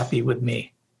super happy with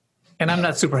me. And I'm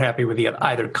not super happy with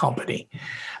either company.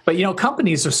 But,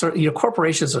 companies are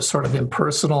corporations are sort of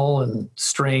impersonal and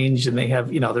strange, and they have,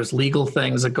 there's legal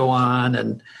things that go on,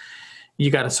 and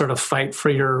you got to sort of fight for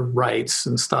your rights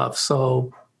and stuff.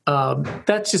 So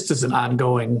that just is an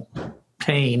ongoing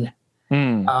pain.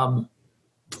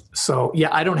 So, yeah,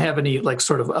 I don't have any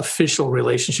sort of official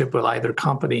relationship with either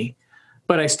company,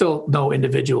 but I still know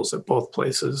individuals at both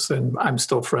places, and I'm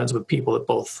still friends with people at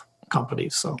both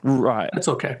companies. So that's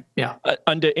okay. Yeah.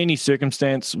 Under any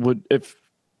circumstance, if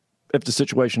the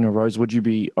situation arose, would you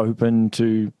be open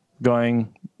to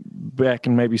going back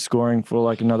and maybe scoring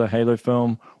for another Halo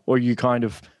film, or you kind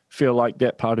of feel like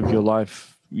that part of your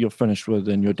life you're finished with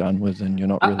and you're done with and you're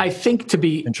not really I think to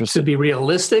be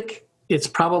realistic, it's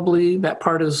probably that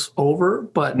part is over,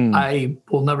 but I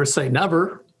will never say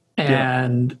never.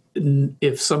 And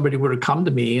if somebody were to come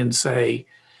to me and say,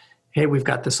 hey, we've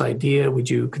got this idea, would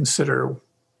you consider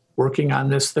working on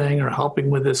this thing or helping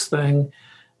with this thing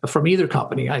from either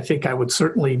company? I think I would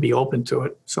certainly be open to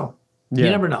it. So you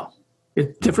never know.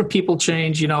 Different people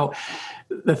change.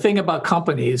 The thing about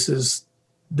companies is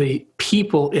the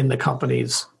people in the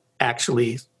companies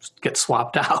actually get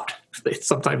swapped out.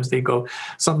 Sometimes they go,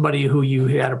 somebody who you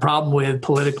had a problem with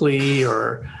politically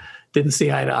or didn't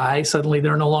see eye to eye, suddenly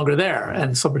they're no longer there.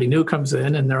 And somebody new comes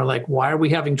in and they're like, why are we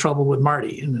having trouble with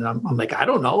Marty? And I'm like, I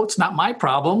don't know. It's not my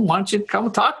problem. Why don't you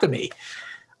come talk to me?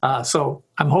 So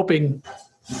I'm hoping,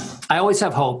 I always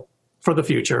have hope for the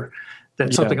future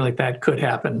that something like that could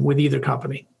happen with either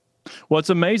company. Well, it's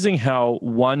amazing how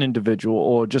one individual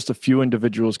or just a few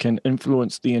individuals can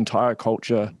influence the entire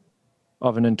culture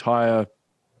of an entire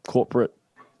corporate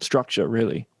structure,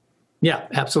 really. Yeah,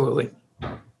 absolutely.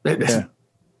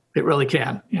 It really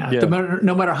can. Yeah.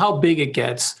 No matter how big it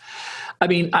gets. I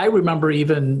mean, I remember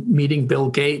even meeting Bill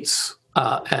Gates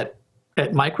at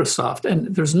Microsoft,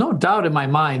 and there's no doubt in my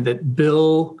mind that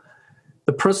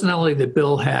the personality that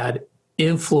Bill had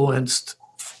influenced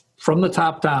from the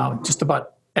top down just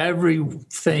about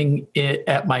everything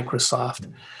at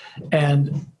Microsoft.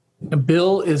 And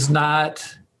Bill is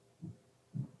not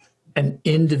an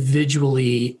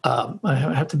individually, I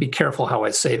have to be careful how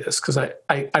I say this because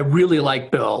I really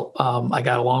like Bill. I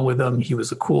got along with him. He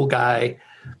was a cool guy.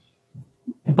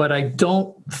 But I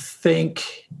don't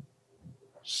think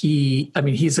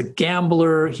he's a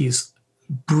gambler. He's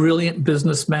a brilliant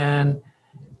businessman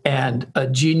and a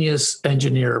genius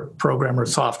engineer, programmer,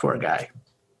 software guy.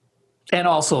 And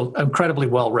also incredibly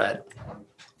well-read.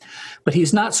 But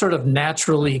he's not sort of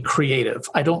naturally creative.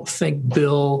 I don't think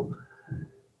Bill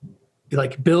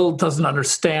doesn't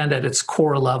understand at its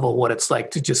core level what it's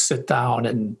like to just sit down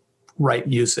and write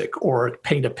music or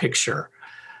paint a picture.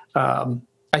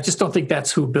 I just don't think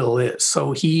that's who Bill is.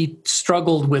 So he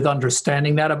struggled with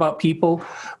understanding that about people,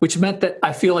 which meant that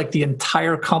I feel like the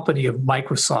entire company of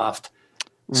Microsoft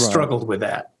struggled with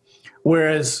that.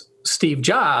 Whereas Steve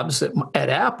Jobs at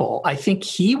Apple, I think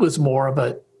he was more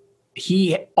of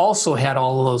he also had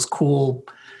all of those cool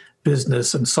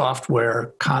business and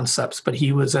software concepts, but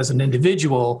he was, as an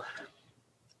individual,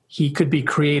 he could be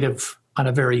creative on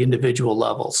a very individual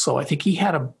level. So I think he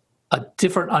had a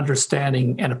different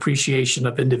understanding and appreciation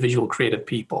of individual creative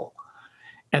people.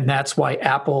 And that's why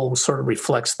Apple sort of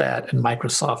reflects that and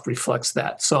Microsoft reflects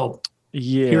that. So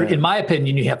here, in my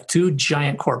opinion, you have two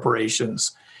giant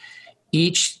corporations,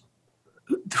 each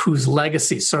whose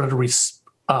legacy sort of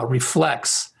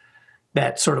reflects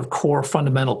that sort of core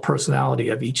fundamental personality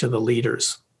of each of the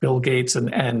leaders, Bill Gates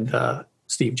and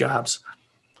Steve Jobs.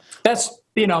 That's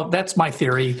my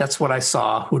theory. That's what I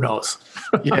saw. Who knows?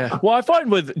 Yeah. Well, I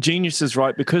find with geniuses,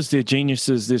 right, because they're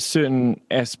geniuses, there's certain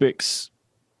aspects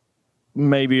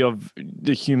maybe of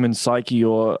the human psyche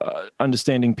or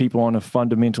understanding people on a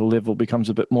fundamental level becomes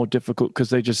a bit more difficult because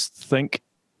they just think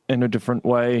in a different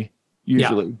way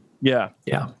usually. Yeah.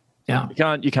 You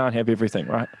can't have everything,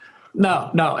 right?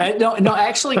 No.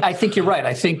 Actually, I think you're right.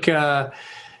 I think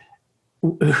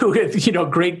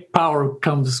with great power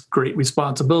comes great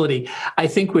responsibility. I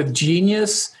think with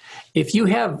genius, if you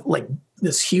have like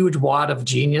this huge wad of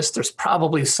genius, there's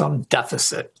probably some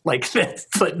deficit like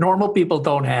that normal people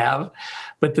don't have.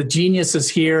 But the genius is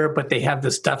here, but they have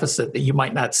this deficit that you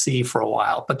might not see for a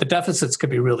while. But the deficits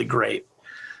could be really great.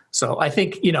 So I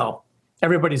think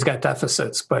everybody's got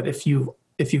deficits, but if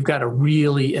you've got a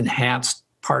really enhanced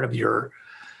part of your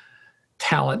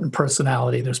talent and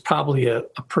personality, there's probably a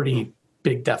pretty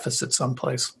big deficit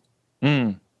someplace.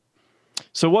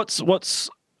 So what's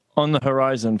on the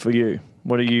horizon for you?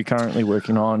 What are you currently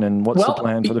working on, and what's the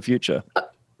plan for the future?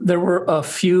 There were a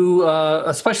few,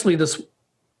 especially this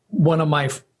one of my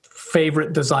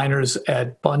favorite designers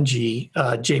at Bungie,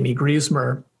 Jamie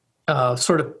Griesmer,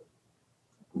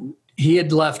 he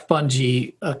had left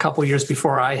Bungie a couple years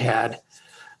before I had.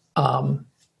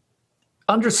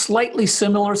 Under slightly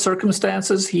similar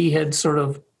circumstances, he had sort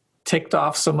of ticked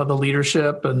off some of the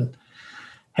leadership and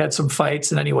had some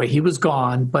fights. And anyway, he was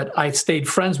gone, but I stayed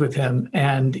friends with him,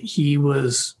 and he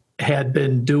had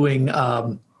been doing,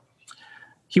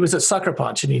 he was at Sucker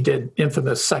Punch, and he did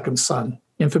Infamous 2, Second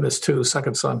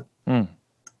Son.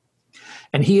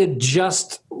 And he had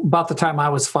just, about the time I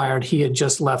was fired, he had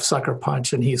just left Sucker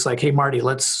Punch, and he's like, hey, Marty,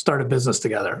 let's start a business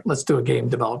together. Let's do a game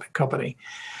development company.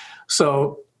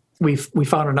 So we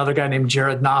found another guy named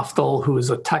Jared Noftel, who's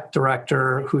a tech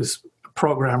director, who's a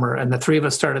programmer, and the three of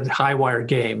us started Highwire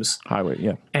Games. Highwire,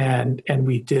 yeah. And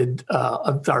we did,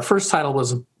 our first title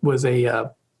was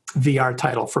a VR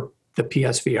title for the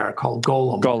PSVR called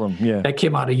Golem. Golem, yeah. That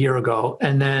came out a year ago.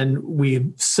 And then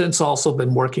we've since also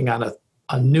been working on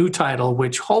a new title,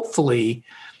 which hopefully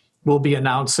we'll be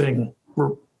announcing.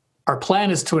 Our plan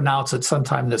is to announce it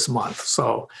sometime this month.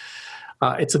 So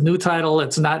it's a new title.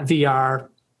 It's not VR.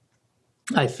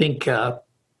 I think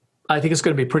it's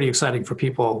going to be pretty exciting for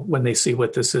people when they see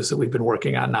what this is that we've been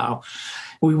working on now.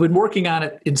 We've been working on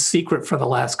it in secret for the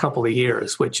last couple of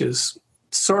years, which is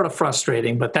sort of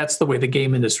frustrating, but that's the way the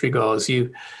game industry goes.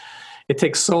 It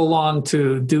takes so long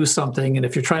to do something, and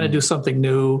if you're trying to do something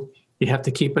new, you have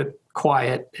to keep it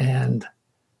quiet. And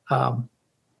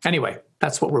anyway,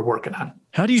 that's what we're working on.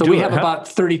 How do you do it? So we it? have about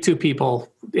 32 people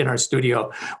in our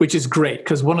studio, which is great,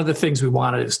 because one of the things we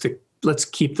wanted is let's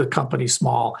keep the company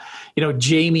small.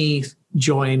 Jamie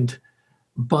joined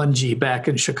Bungie back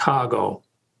in Chicago,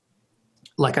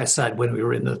 like I said, when we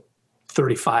were in the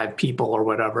 35 people or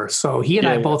whatever. So he and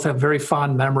I both have very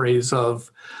fond memories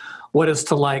of what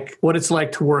it's like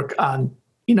to work on,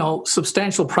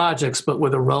 substantial projects, but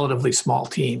with a relatively small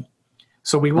team.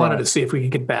 So we wanted to see if we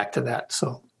could get back to that.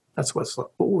 So that's what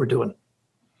we're doing.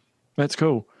 That's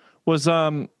cool. Was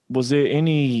there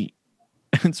any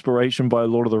inspiration by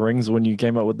Lord of the Rings when you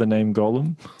came up with the name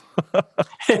Golem?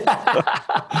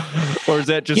 Or is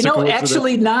that just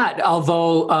actually not,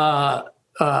 although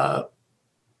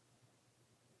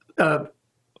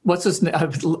what's his name?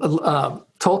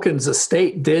 Tolkien's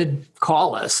estate did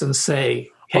call us and say,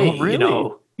 "Hey, really?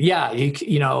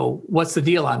 What's the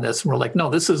deal on this?" And we're like, "No,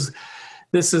 this is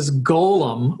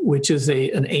Golem, which is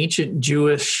an ancient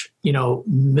Jewish,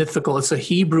 mythical. It's a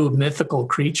Hebrew mythical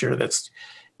creature that's,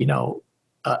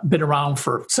 been around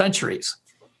for centuries.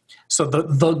 So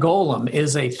the Golem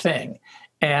is a thing,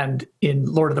 and in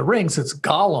Lord of the Rings, it's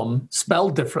Gollum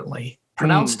spelled differently,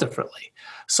 pronounced differently.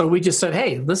 So we just said,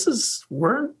 hey,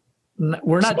 we're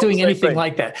not doing anything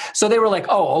like that. So they were like,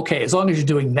 oh, okay, as long as you're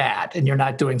doing that and you're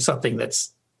not doing something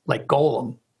that's like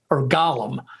Golem or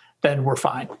Gollum, then we're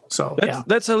fine. So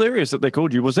that's hilarious that they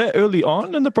called you. Was that early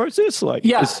on in the process? Like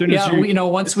as soon as you,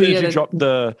 once we dropped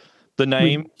the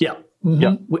name.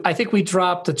 I think we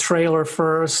dropped the trailer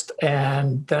first,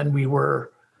 and then we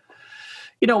were,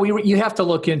 you have to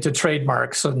look into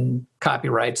trademarks and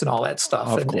copyrights and all that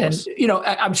stuff. Of course. And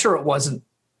I'm sure it wasn't.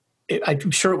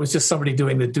 I'm sure it was just somebody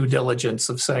doing the due diligence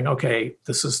of saying, okay,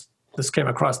 this came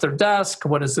across their desk.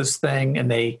 What is this thing?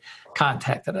 And they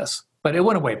contacted us. But it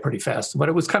went away pretty fast. But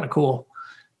it was kind of cool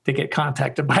to get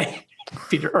contacted by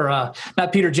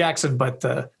not Peter Jackson, but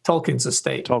Tolkien's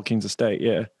estate. Tolkien's estate,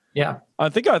 yeah. Yeah. I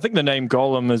think the name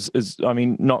Golem is I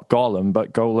mean, not Golem,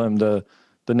 but Golem,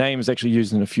 the name is actually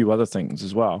used in a few other things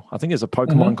as well. I think there's a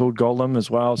Pokemon called Golem as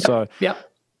well. Yep. So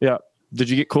yeah. Did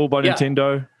you get called by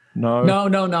Nintendo? No. No,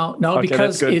 okay,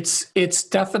 because it's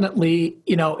definitely,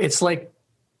 it's like,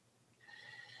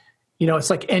 it's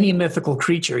like any mythical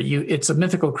creature. It's a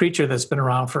mythical creature that's been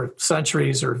around for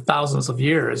centuries or thousands of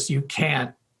years. You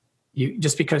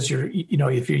just because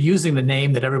if you're using the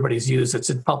name that everybody's used, it's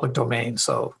in public domain.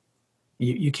 So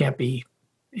you can't be,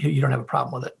 you don't have a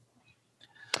problem with it.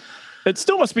 It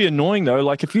still must be annoying though.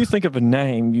 Like if you think of a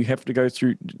name, you have to go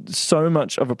through so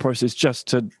much of a process just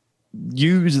to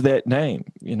use that name,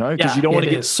 because you don't want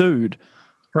to get sued.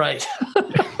 Right.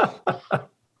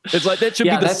 It's like that should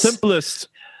be the simplest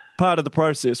part of the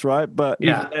process, right? But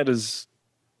even that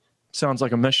sounds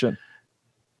like a mission.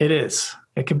 It is.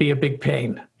 It can be a big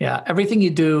pain. Yeah. Everything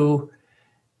you do,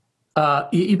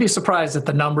 you'd be surprised at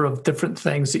the number of different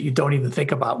things that you don't even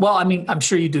think about. Well, I mean, I'm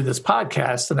sure you do this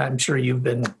podcast, and I'm sure you've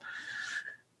been,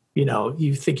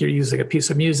 you think you're using a piece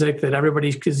of music that everybody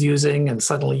is using, and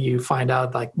suddenly you find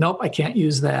out like, nope, I can't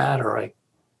use that. Or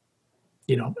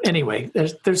anyway,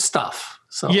 there's stuff.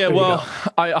 So yeah, well,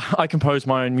 I compose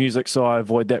my own music, so I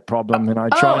avoid that problem, and I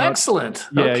try. Oh, excellent.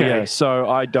 Yeah. So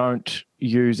I don't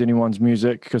use anyone's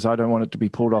music because I don't want it to be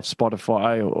pulled off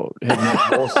Spotify or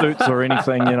having lawsuits or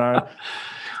anything.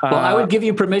 Well, I would give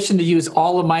you permission to use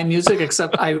all of my music,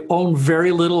 except I own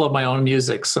very little of my own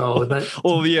music. So that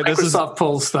Microsoft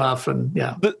pulls stuff, and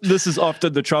this is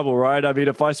often the trouble, right? I mean,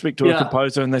 if I speak to a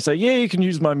composer and they say, "Yeah, you can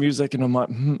use my music," and I'm like,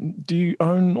 "Do you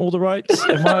own all the rights?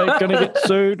 Am I going to get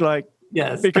sued?" Like,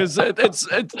 yes, because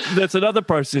that's another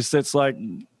process that's like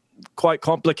quite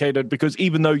complicated. Because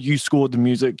even though you scored the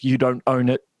music, you don't own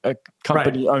it; a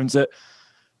company owns it.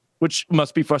 Which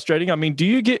must be frustrating. I mean, do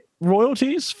you get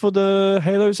royalties for the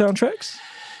Halo soundtracks?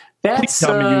 That's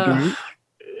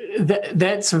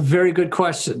a very good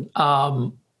question.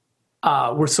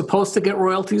 We're supposed to get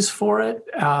royalties for it,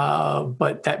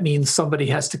 but that means somebody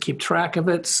has to keep track of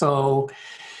it. So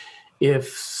if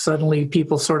suddenly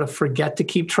people sort of forget to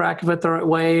keep track of it the right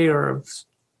way, or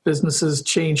businesses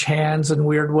change hands in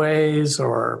weird ways,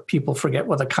 or people forget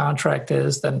what the contract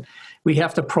is, then we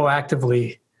have to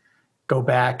proactively go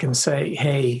back and say,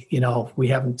 hey, we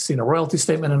haven't seen a royalty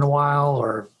statement in a while,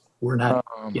 or we're not,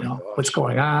 what's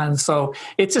going on. So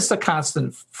it's just a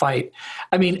constant fight.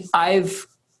 I mean, I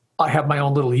have my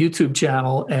own little YouTube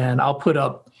channel, and I'll put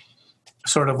up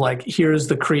sort of like, here's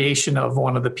the creation of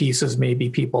one of the pieces maybe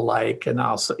people like, and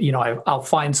I'll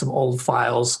find some old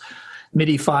files,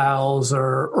 MIDI files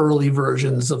or early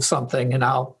versions of something, and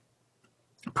I'll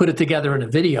put it together in a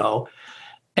video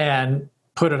and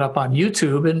put it up on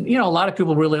YouTube, and a lot of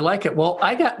people really like it. Well,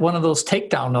 I got one of those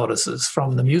takedown notices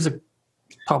from the music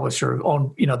publisher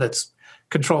that's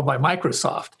controlled by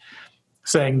Microsoft,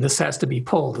 saying this has to be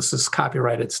pulled. This is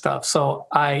copyrighted stuff. So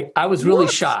I was really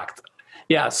shocked.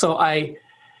 Yeah. So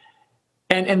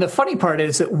and the funny part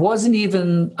is I wasn't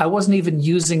even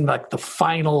using like the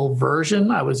final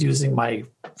version. I was using my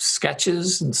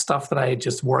sketches and stuff that I had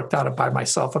just worked out by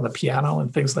myself on the piano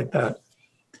and things like that.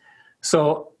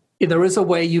 So there is a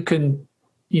way you can,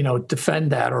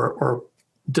 defend that or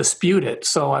dispute it.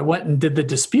 So I went and did the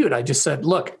dispute. I just said,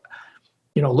 look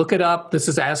it up. This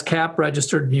is ASCAP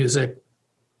registered music.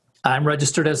 I'm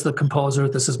registered as the composer.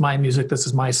 This is my music. This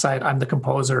is my site. I'm the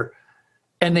composer.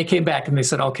 And they came back and they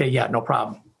said, okay, yeah, no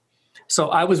problem. So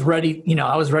I was ready,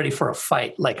 I was ready for a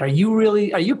fight. Like, are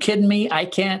you kidding me? I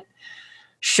can't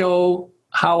show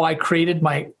how I created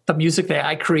the music that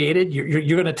I created. You're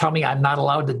going to tell me I'm not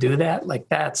allowed to do that? Like,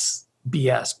 that's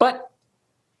BS. But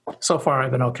so far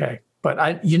I've been okay.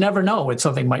 But you never know when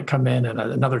something might come in and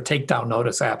another takedown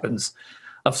notice happens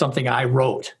of something I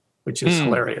wrote, which is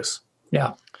hilarious.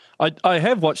 Yeah. I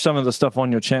have watched some of the stuff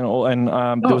on your channel, and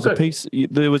there was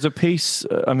a piece.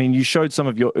 I mean, you showed some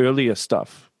of your earlier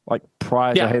stuff, like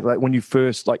prior to like when you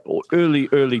first, like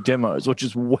early demos, which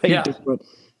is way different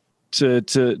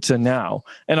to now.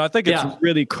 And I think it's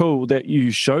really cool that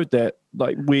you showed that,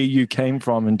 like, where you came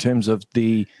from in terms of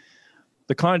the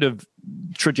kind of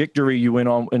trajectory you went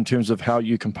on in terms of how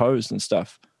you composed and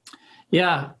stuff.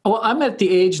 Yeah. Well, I'm at the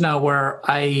age now where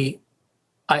I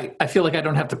feel like I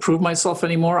don't have to prove myself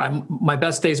anymore. My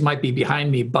best days might be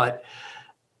behind me, but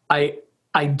I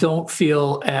don't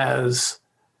feel as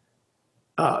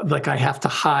like I have to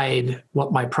hide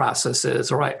what my process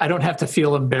is, or I don't have to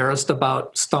feel embarrassed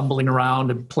about stumbling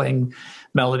around and playing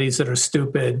melodies that are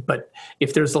stupid. But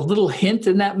if there's a little hint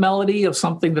in that melody of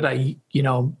something that I,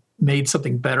 made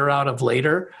something better out of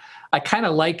later, I kind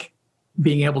of like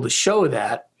being able to show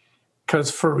that,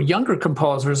 because for younger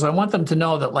composers, I want them to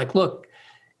know that, like, look,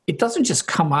 it doesn't just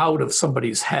come out of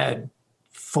somebody's head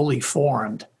fully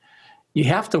formed. You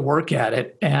have to work at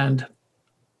it. And,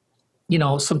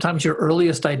 sometimes your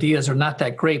earliest ideas are not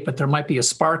that great, but there might be a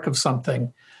spark of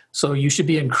something. So you should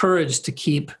be encouraged to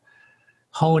keep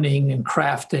honing and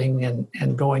crafting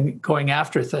and going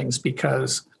after things,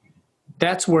 because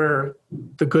that's where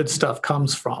the good stuff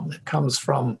comes from. It comes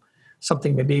from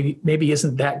something that maybe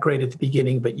isn't that great at the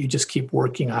beginning, but you just keep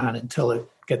working on until it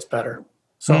gets better.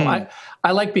 So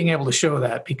I like being able to show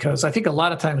that, because I think a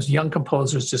lot of times young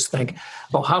composers just think,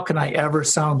 well, how can I ever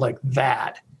sound like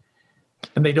that?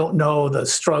 And they don't know the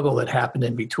struggle that happened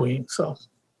in between. So,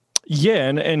 yeah.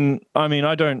 And I mean,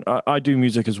 I do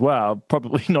music as well,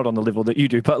 probably not on the level that you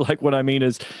do, but like what I mean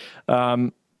is,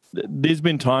 there's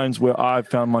been times where I've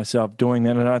found myself doing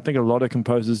that. And I think a lot of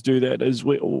composers do that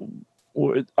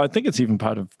or I think it's even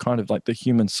part of kind of like the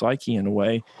human psyche in a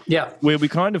way. Yeah. Where we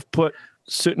kind of put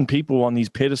certain people on these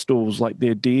pedestals like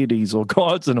they're deities or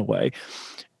gods in a way,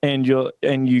 and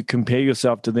you compare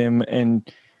yourself to them,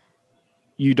 and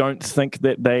you don't think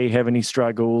that they have any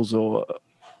struggles or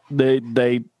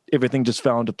they everything just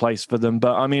fell into place for them.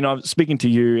 But I mean, I'm speaking to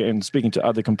you and speaking to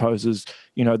other composers,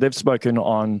 they've spoken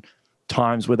on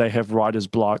times where they have writer's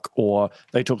block, or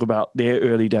they talk about their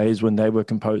early days when they were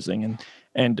composing,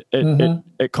 and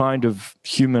it kind of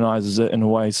humanizes it in a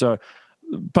way. So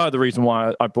part of the reason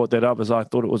why I brought that up is I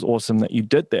thought it was awesome that you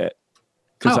did that,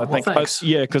 because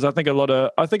because I think a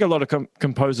lot of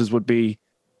composers would be,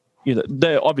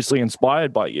 they're obviously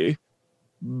inspired by you,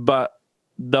 but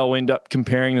they'll end up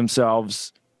comparing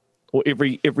themselves, or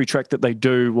every track that they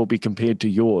do will be compared to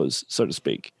yours, so to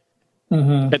speak,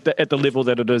 at the level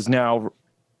that it is now,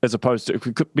 as opposed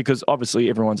to, because obviously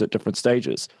everyone's at different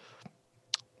stages.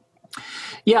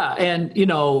 Yeah, and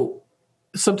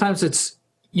sometimes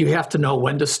you have to know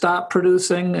when to stop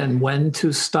producing and when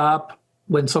to stop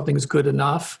when something's good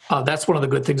enough. That's one of the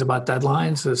good things about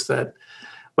deadlines, is that,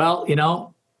 well,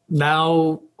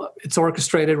 now it's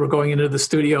orchestrated. We're going into the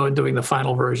studio and doing the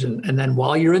final version. And then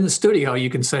while you're in the studio, you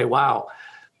can say, wow,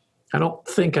 I don't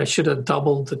think I should have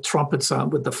doubled the trumpets on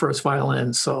with the first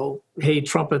violin. So, hey,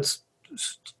 trumpets,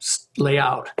 lay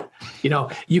out.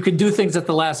 You can do things at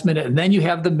the last minute, and then you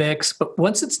have the mix. But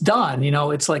once it's done,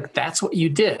 it's like, that's what you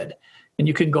did. And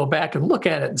you can go back and look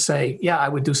at it and say, yeah, I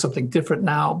would do something different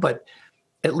now, but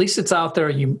at least it's out there.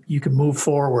 You can move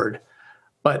forward.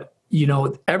 But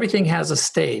everything has a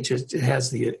stage. It has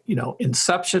the,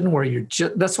 inception, where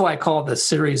that's why I call the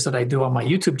series that I do on my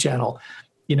YouTube channel,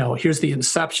 here's the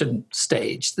inception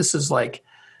stage. This is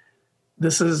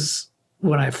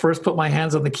when I first put my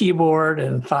hands on the keyboard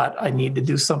and thought I need to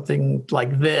do something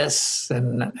like this.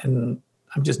 And I'm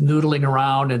just noodling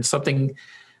around, and something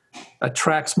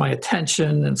attracts my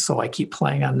attention. And so I keep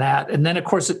playing on that. And then of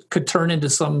course it could turn into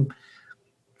some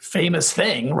famous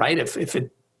thing, right? If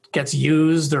it gets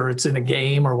used, or it's in a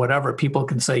game or whatever, people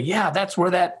can say, yeah, that's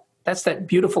that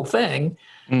beautiful thing.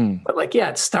 But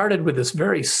it started with this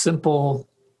very simple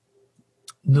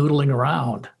noodling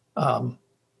around.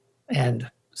 And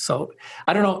so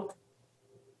I don't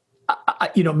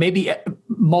know, maybe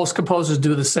most composers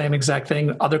do the same exact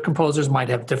thing. Other composers might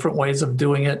have different ways of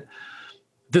doing it.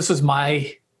 This is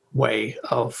my way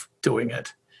of doing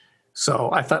it. So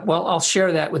I thought, well, I'll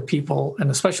share that with people, and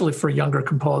especially for younger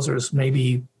composers,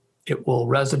 maybe it will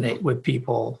resonate with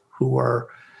people who are,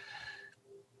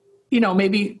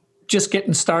 maybe just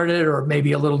getting started, or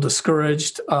maybe a little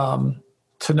discouraged,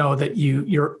 to know that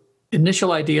your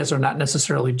initial ideas are not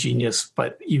necessarily genius,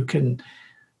 but you can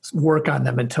work on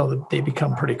them until they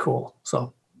become pretty cool.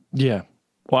 So, yeah.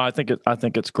 Well, I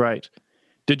think it's great.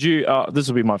 Did you? This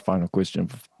will be my final question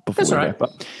before we wrap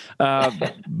up.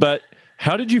 But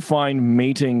how did you find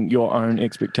meeting your own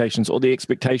expectations, or the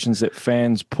expectations that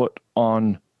fans put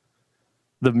on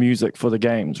the music for the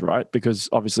games, right? Because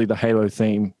obviously the Halo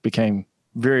theme became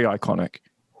very iconic.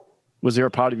 Was there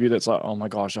a part of you that's like, oh my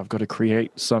gosh, I've got to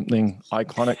create something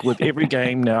iconic with every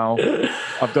game now.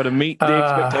 I've got to meet the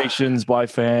expectations by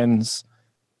fans.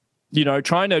 You know,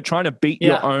 trying to beat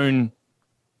your own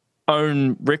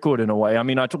record in a way. I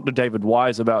mean, I talked to David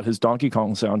Wise about his Donkey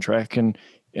Kong soundtrack, and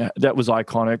that was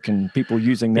iconic, and people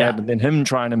using that, and then him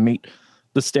trying to meet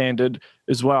the standard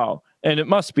as well. And it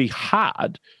must be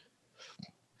hard.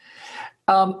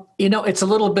 You know, it's a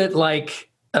little bit like,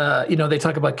 you know, they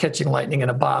talk about catching lightning in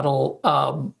a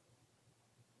bottle.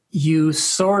 You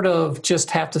sort of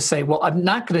just have to say, well, I'm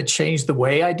not going to change the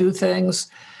way I do things.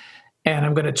 And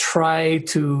I'm going to try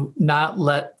to not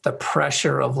let the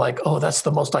pressure of like, oh, that's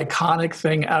the most iconic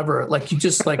thing ever. Like you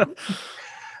just like,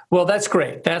 well, that's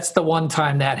great. That's the one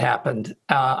time that happened.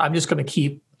 I'm just going to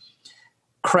keep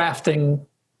crafting,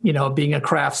 you know, being a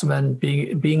craftsman,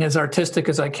 being as artistic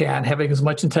as I can, having as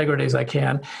much integrity as I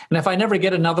can. And if I never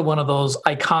get another one of those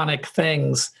iconic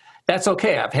things, that's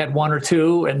okay. I've had one or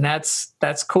two, and that's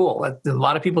cool. A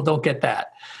lot of people don't get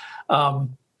that.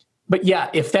 But yeah,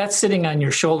 if that's sitting on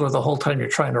your shoulder the whole time you're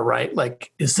trying to write, like,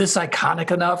 is this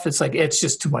iconic enough? It's like, it's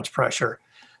just too much pressure.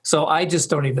 So I just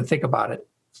don't even think about it,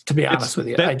 to be honest with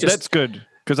you. That's good.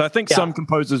 Because I think some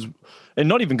composers, and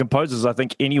not even composers, I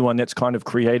think anyone that's kind of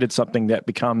created something that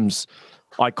becomes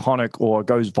iconic or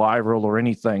goes viral or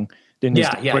anything, then there's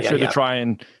pressure to try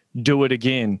and do it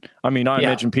again. I mean, I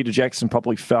imagine Peter Jackson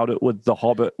probably felt it with The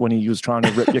Hobbit when he was trying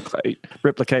to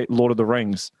replicate Lord of the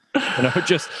Rings. You know,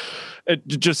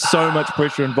 just so much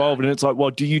pressure involved. And it's like,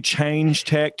 well, do you change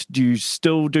tact? Do you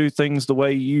still do things the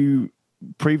way you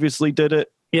previously did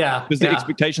it? Yeah. Because the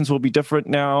expectations will be different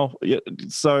now.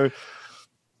 So...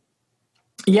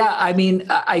 yeah, I mean,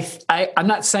 I'm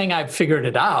not saying I've figured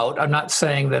it out. I'm not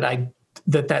saying that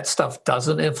that stuff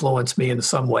doesn't influence me in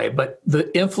some way, but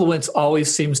the influence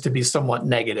always seems to be somewhat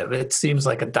negative. It seems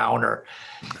like a downer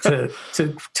to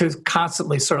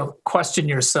constantly sort of question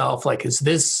yourself, like, is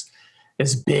this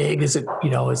as big? Is it,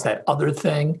 you know, is that other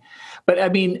thing? But I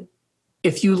mean,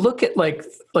 if you look at like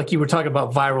you were talking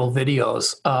about viral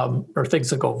videos or things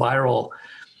that go viral,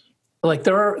 like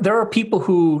there are people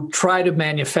who try to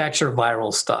manufacture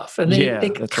viral stuff, and they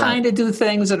kind of do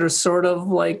things that are sort of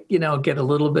like, you know, get a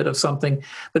little bit of something.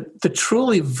 But the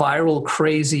truly viral,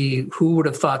 crazy, who would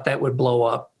have thought that would blow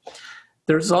up?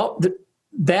 There's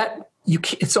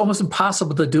it's almost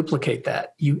impossible to duplicate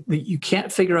that. You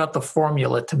can't figure out the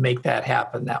formula to make that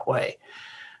happen that way.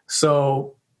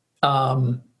 So,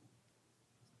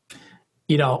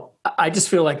 you know, I just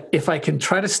feel like if I can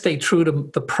try to stay true to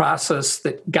the process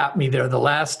that got me there the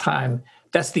last time,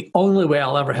 that's the only way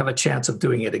I'll ever have a chance of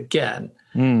doing it again.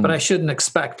 But I shouldn't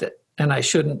expect it. And I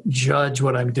shouldn't judge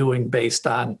what I'm doing based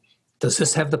on, does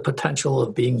this have the potential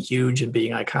of being huge and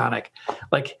being iconic?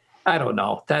 Like, I don't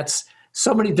know. That's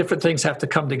so many different things have to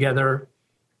come together,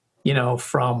 you know,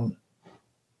 from,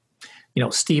 you know,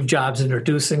 Steve Jobs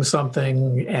introducing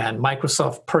something and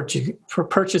Microsoft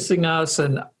purchasing us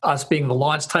and us being the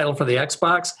launch title for the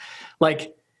Xbox.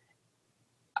 Like,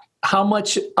 how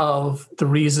much of the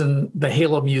reason the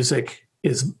Halo music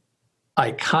is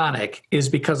iconic is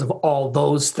because of all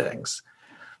those things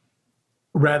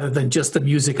rather than just the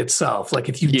music itself? Like,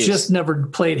 if you just never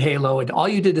played Halo and all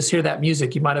you did is hear that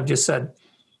music, you might have just said,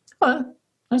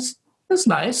 that's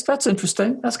nice. That's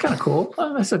interesting. That's kind of cool.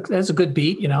 That's a good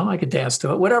beat. You know, I could dance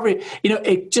to it. Whatever, you know,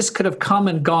 it just could have come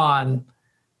and gone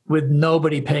with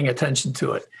nobody paying attention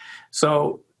to it.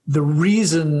 So the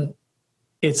reason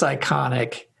it's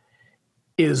iconic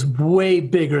is way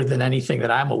bigger than anything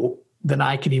that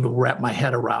I can even wrap my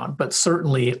head around. But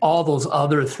certainly all those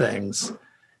other things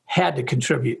had to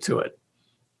contribute to it.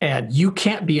 And you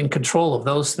can't be in control of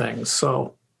those things.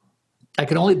 So I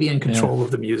can only be in control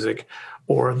of the music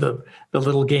or the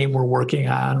little game we're working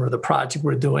on or the project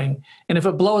we're doing. And if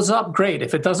it blows up, great.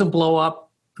 If it doesn't blow up,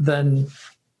 then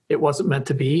it wasn't meant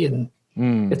to be. And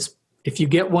it's, if you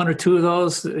get one or two of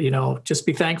those, you know, just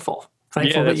be thankful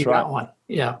that you got one.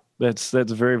 Yeah. That's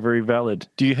very, very valid.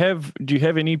 Do you have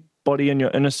anybody in your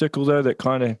inner circle though that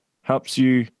kind of helps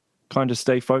you kind of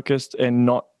stay focused and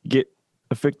not get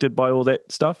affected by all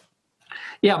that stuff?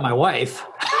 Yeah, my wife.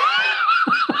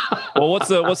 Well, what's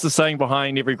the saying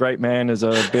behind every great man is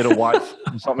a better wife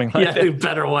or something like that? Yeah,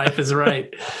 better wife is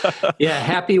right. Yeah,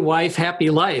 happy wife, happy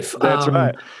life. That's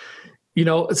right. You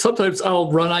know, sometimes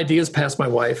I'll run ideas past my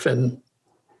wife, and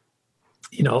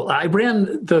you know, I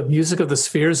ran the Music of the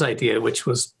Spheres idea, which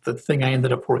was the thing I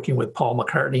ended up working with Paul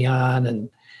McCartney on, and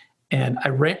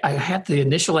I had the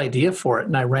initial idea for it,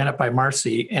 and I ran it by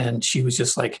Marcy, and she was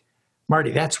just like,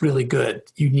 "Marty, that's really good.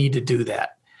 You need to do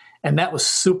that," and that was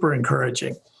super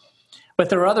encouraging. But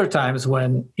there are other times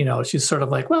when, you know, she's sort of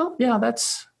like, "Well, yeah,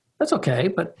 that's okay,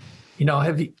 but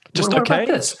have you Just what okay? about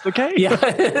this? Just okay? Yeah,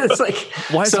 it's like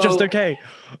why is it just okay?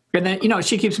 And then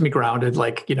she keeps me grounded,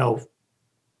 like in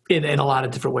a lot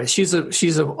of different ways. She's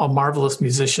a marvelous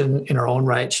musician in her own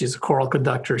right. She's a choral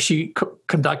conductor. She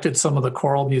conducted some of the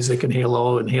choral music in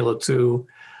Halo and Halo 2.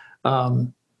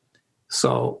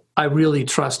 So I really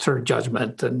trust her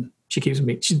judgment, and she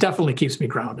definitely keeps me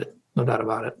grounded. No doubt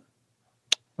about it.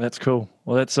 That's cool.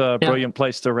 Well, that's a brilliant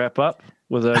place to wrap up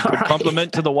with a good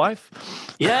compliment to the wife.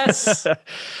 Yes.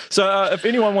 So if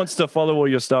anyone wants to follow all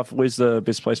your stuff, where's the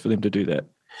best place for them to do that?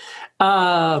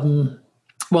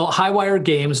 Well,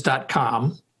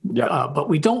 highwiregames.com. Yeah. But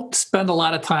we don't spend a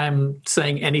lot of time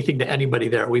saying anything to anybody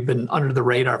there. We've been under the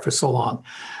radar for so long.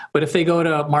 But if they go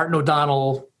to Martin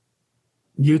O'Donnell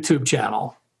YouTube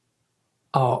channel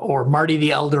or Marty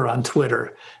the Elder on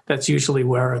Twitter, that's usually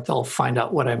where they'll find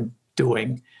out what I'm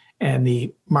doing. And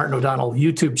the Martin O'Donnell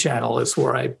YouTube channel is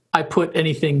where I put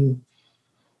anything,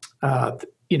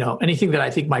 anything that I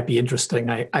think might be interesting,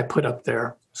 I put up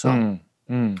there. So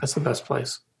that's the best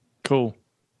place. Cool.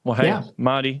 Well, hey,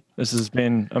 Marty, this has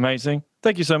been amazing.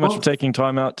 Thank you so much for taking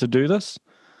time out to do this.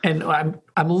 And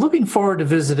I'm looking forward to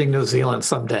visiting New Zealand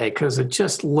someday because it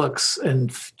just looks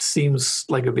and seems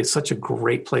like it'd be such a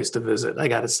great place to visit. I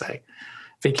got to say,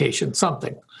 vacation,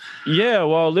 something. Yeah,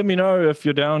 well, let me know if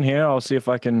you're down here. I'll see if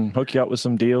I can hook you up with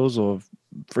some deals or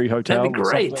free hotel. That'd be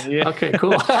great. Yeah. Okay,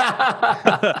 cool.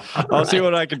 I'll see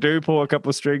what I can do. Pull a couple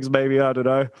of strings, maybe. I don't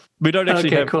know. We don't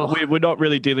actually cool. We're not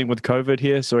really dealing with COVID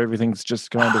here, so everything's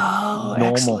just kind of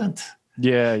normal. Excellent.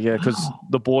 Yeah, because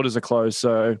the borders are closed,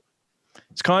 so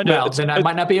it's kind of. Well, then I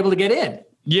might not be able to get in.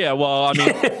 Yeah, well, I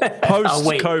mean,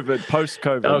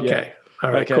 post-COVID. Okay. Yeah.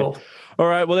 All right, cool. All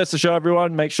right, well, that's the show,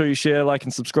 everyone. Make sure you share, like,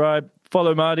 and subscribe.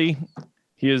 Follow Marty.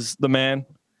 He is the man.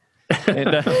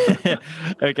 And,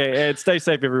 okay, and stay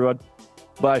safe, everyone.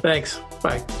 Bye. Thanks.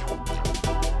 Bye.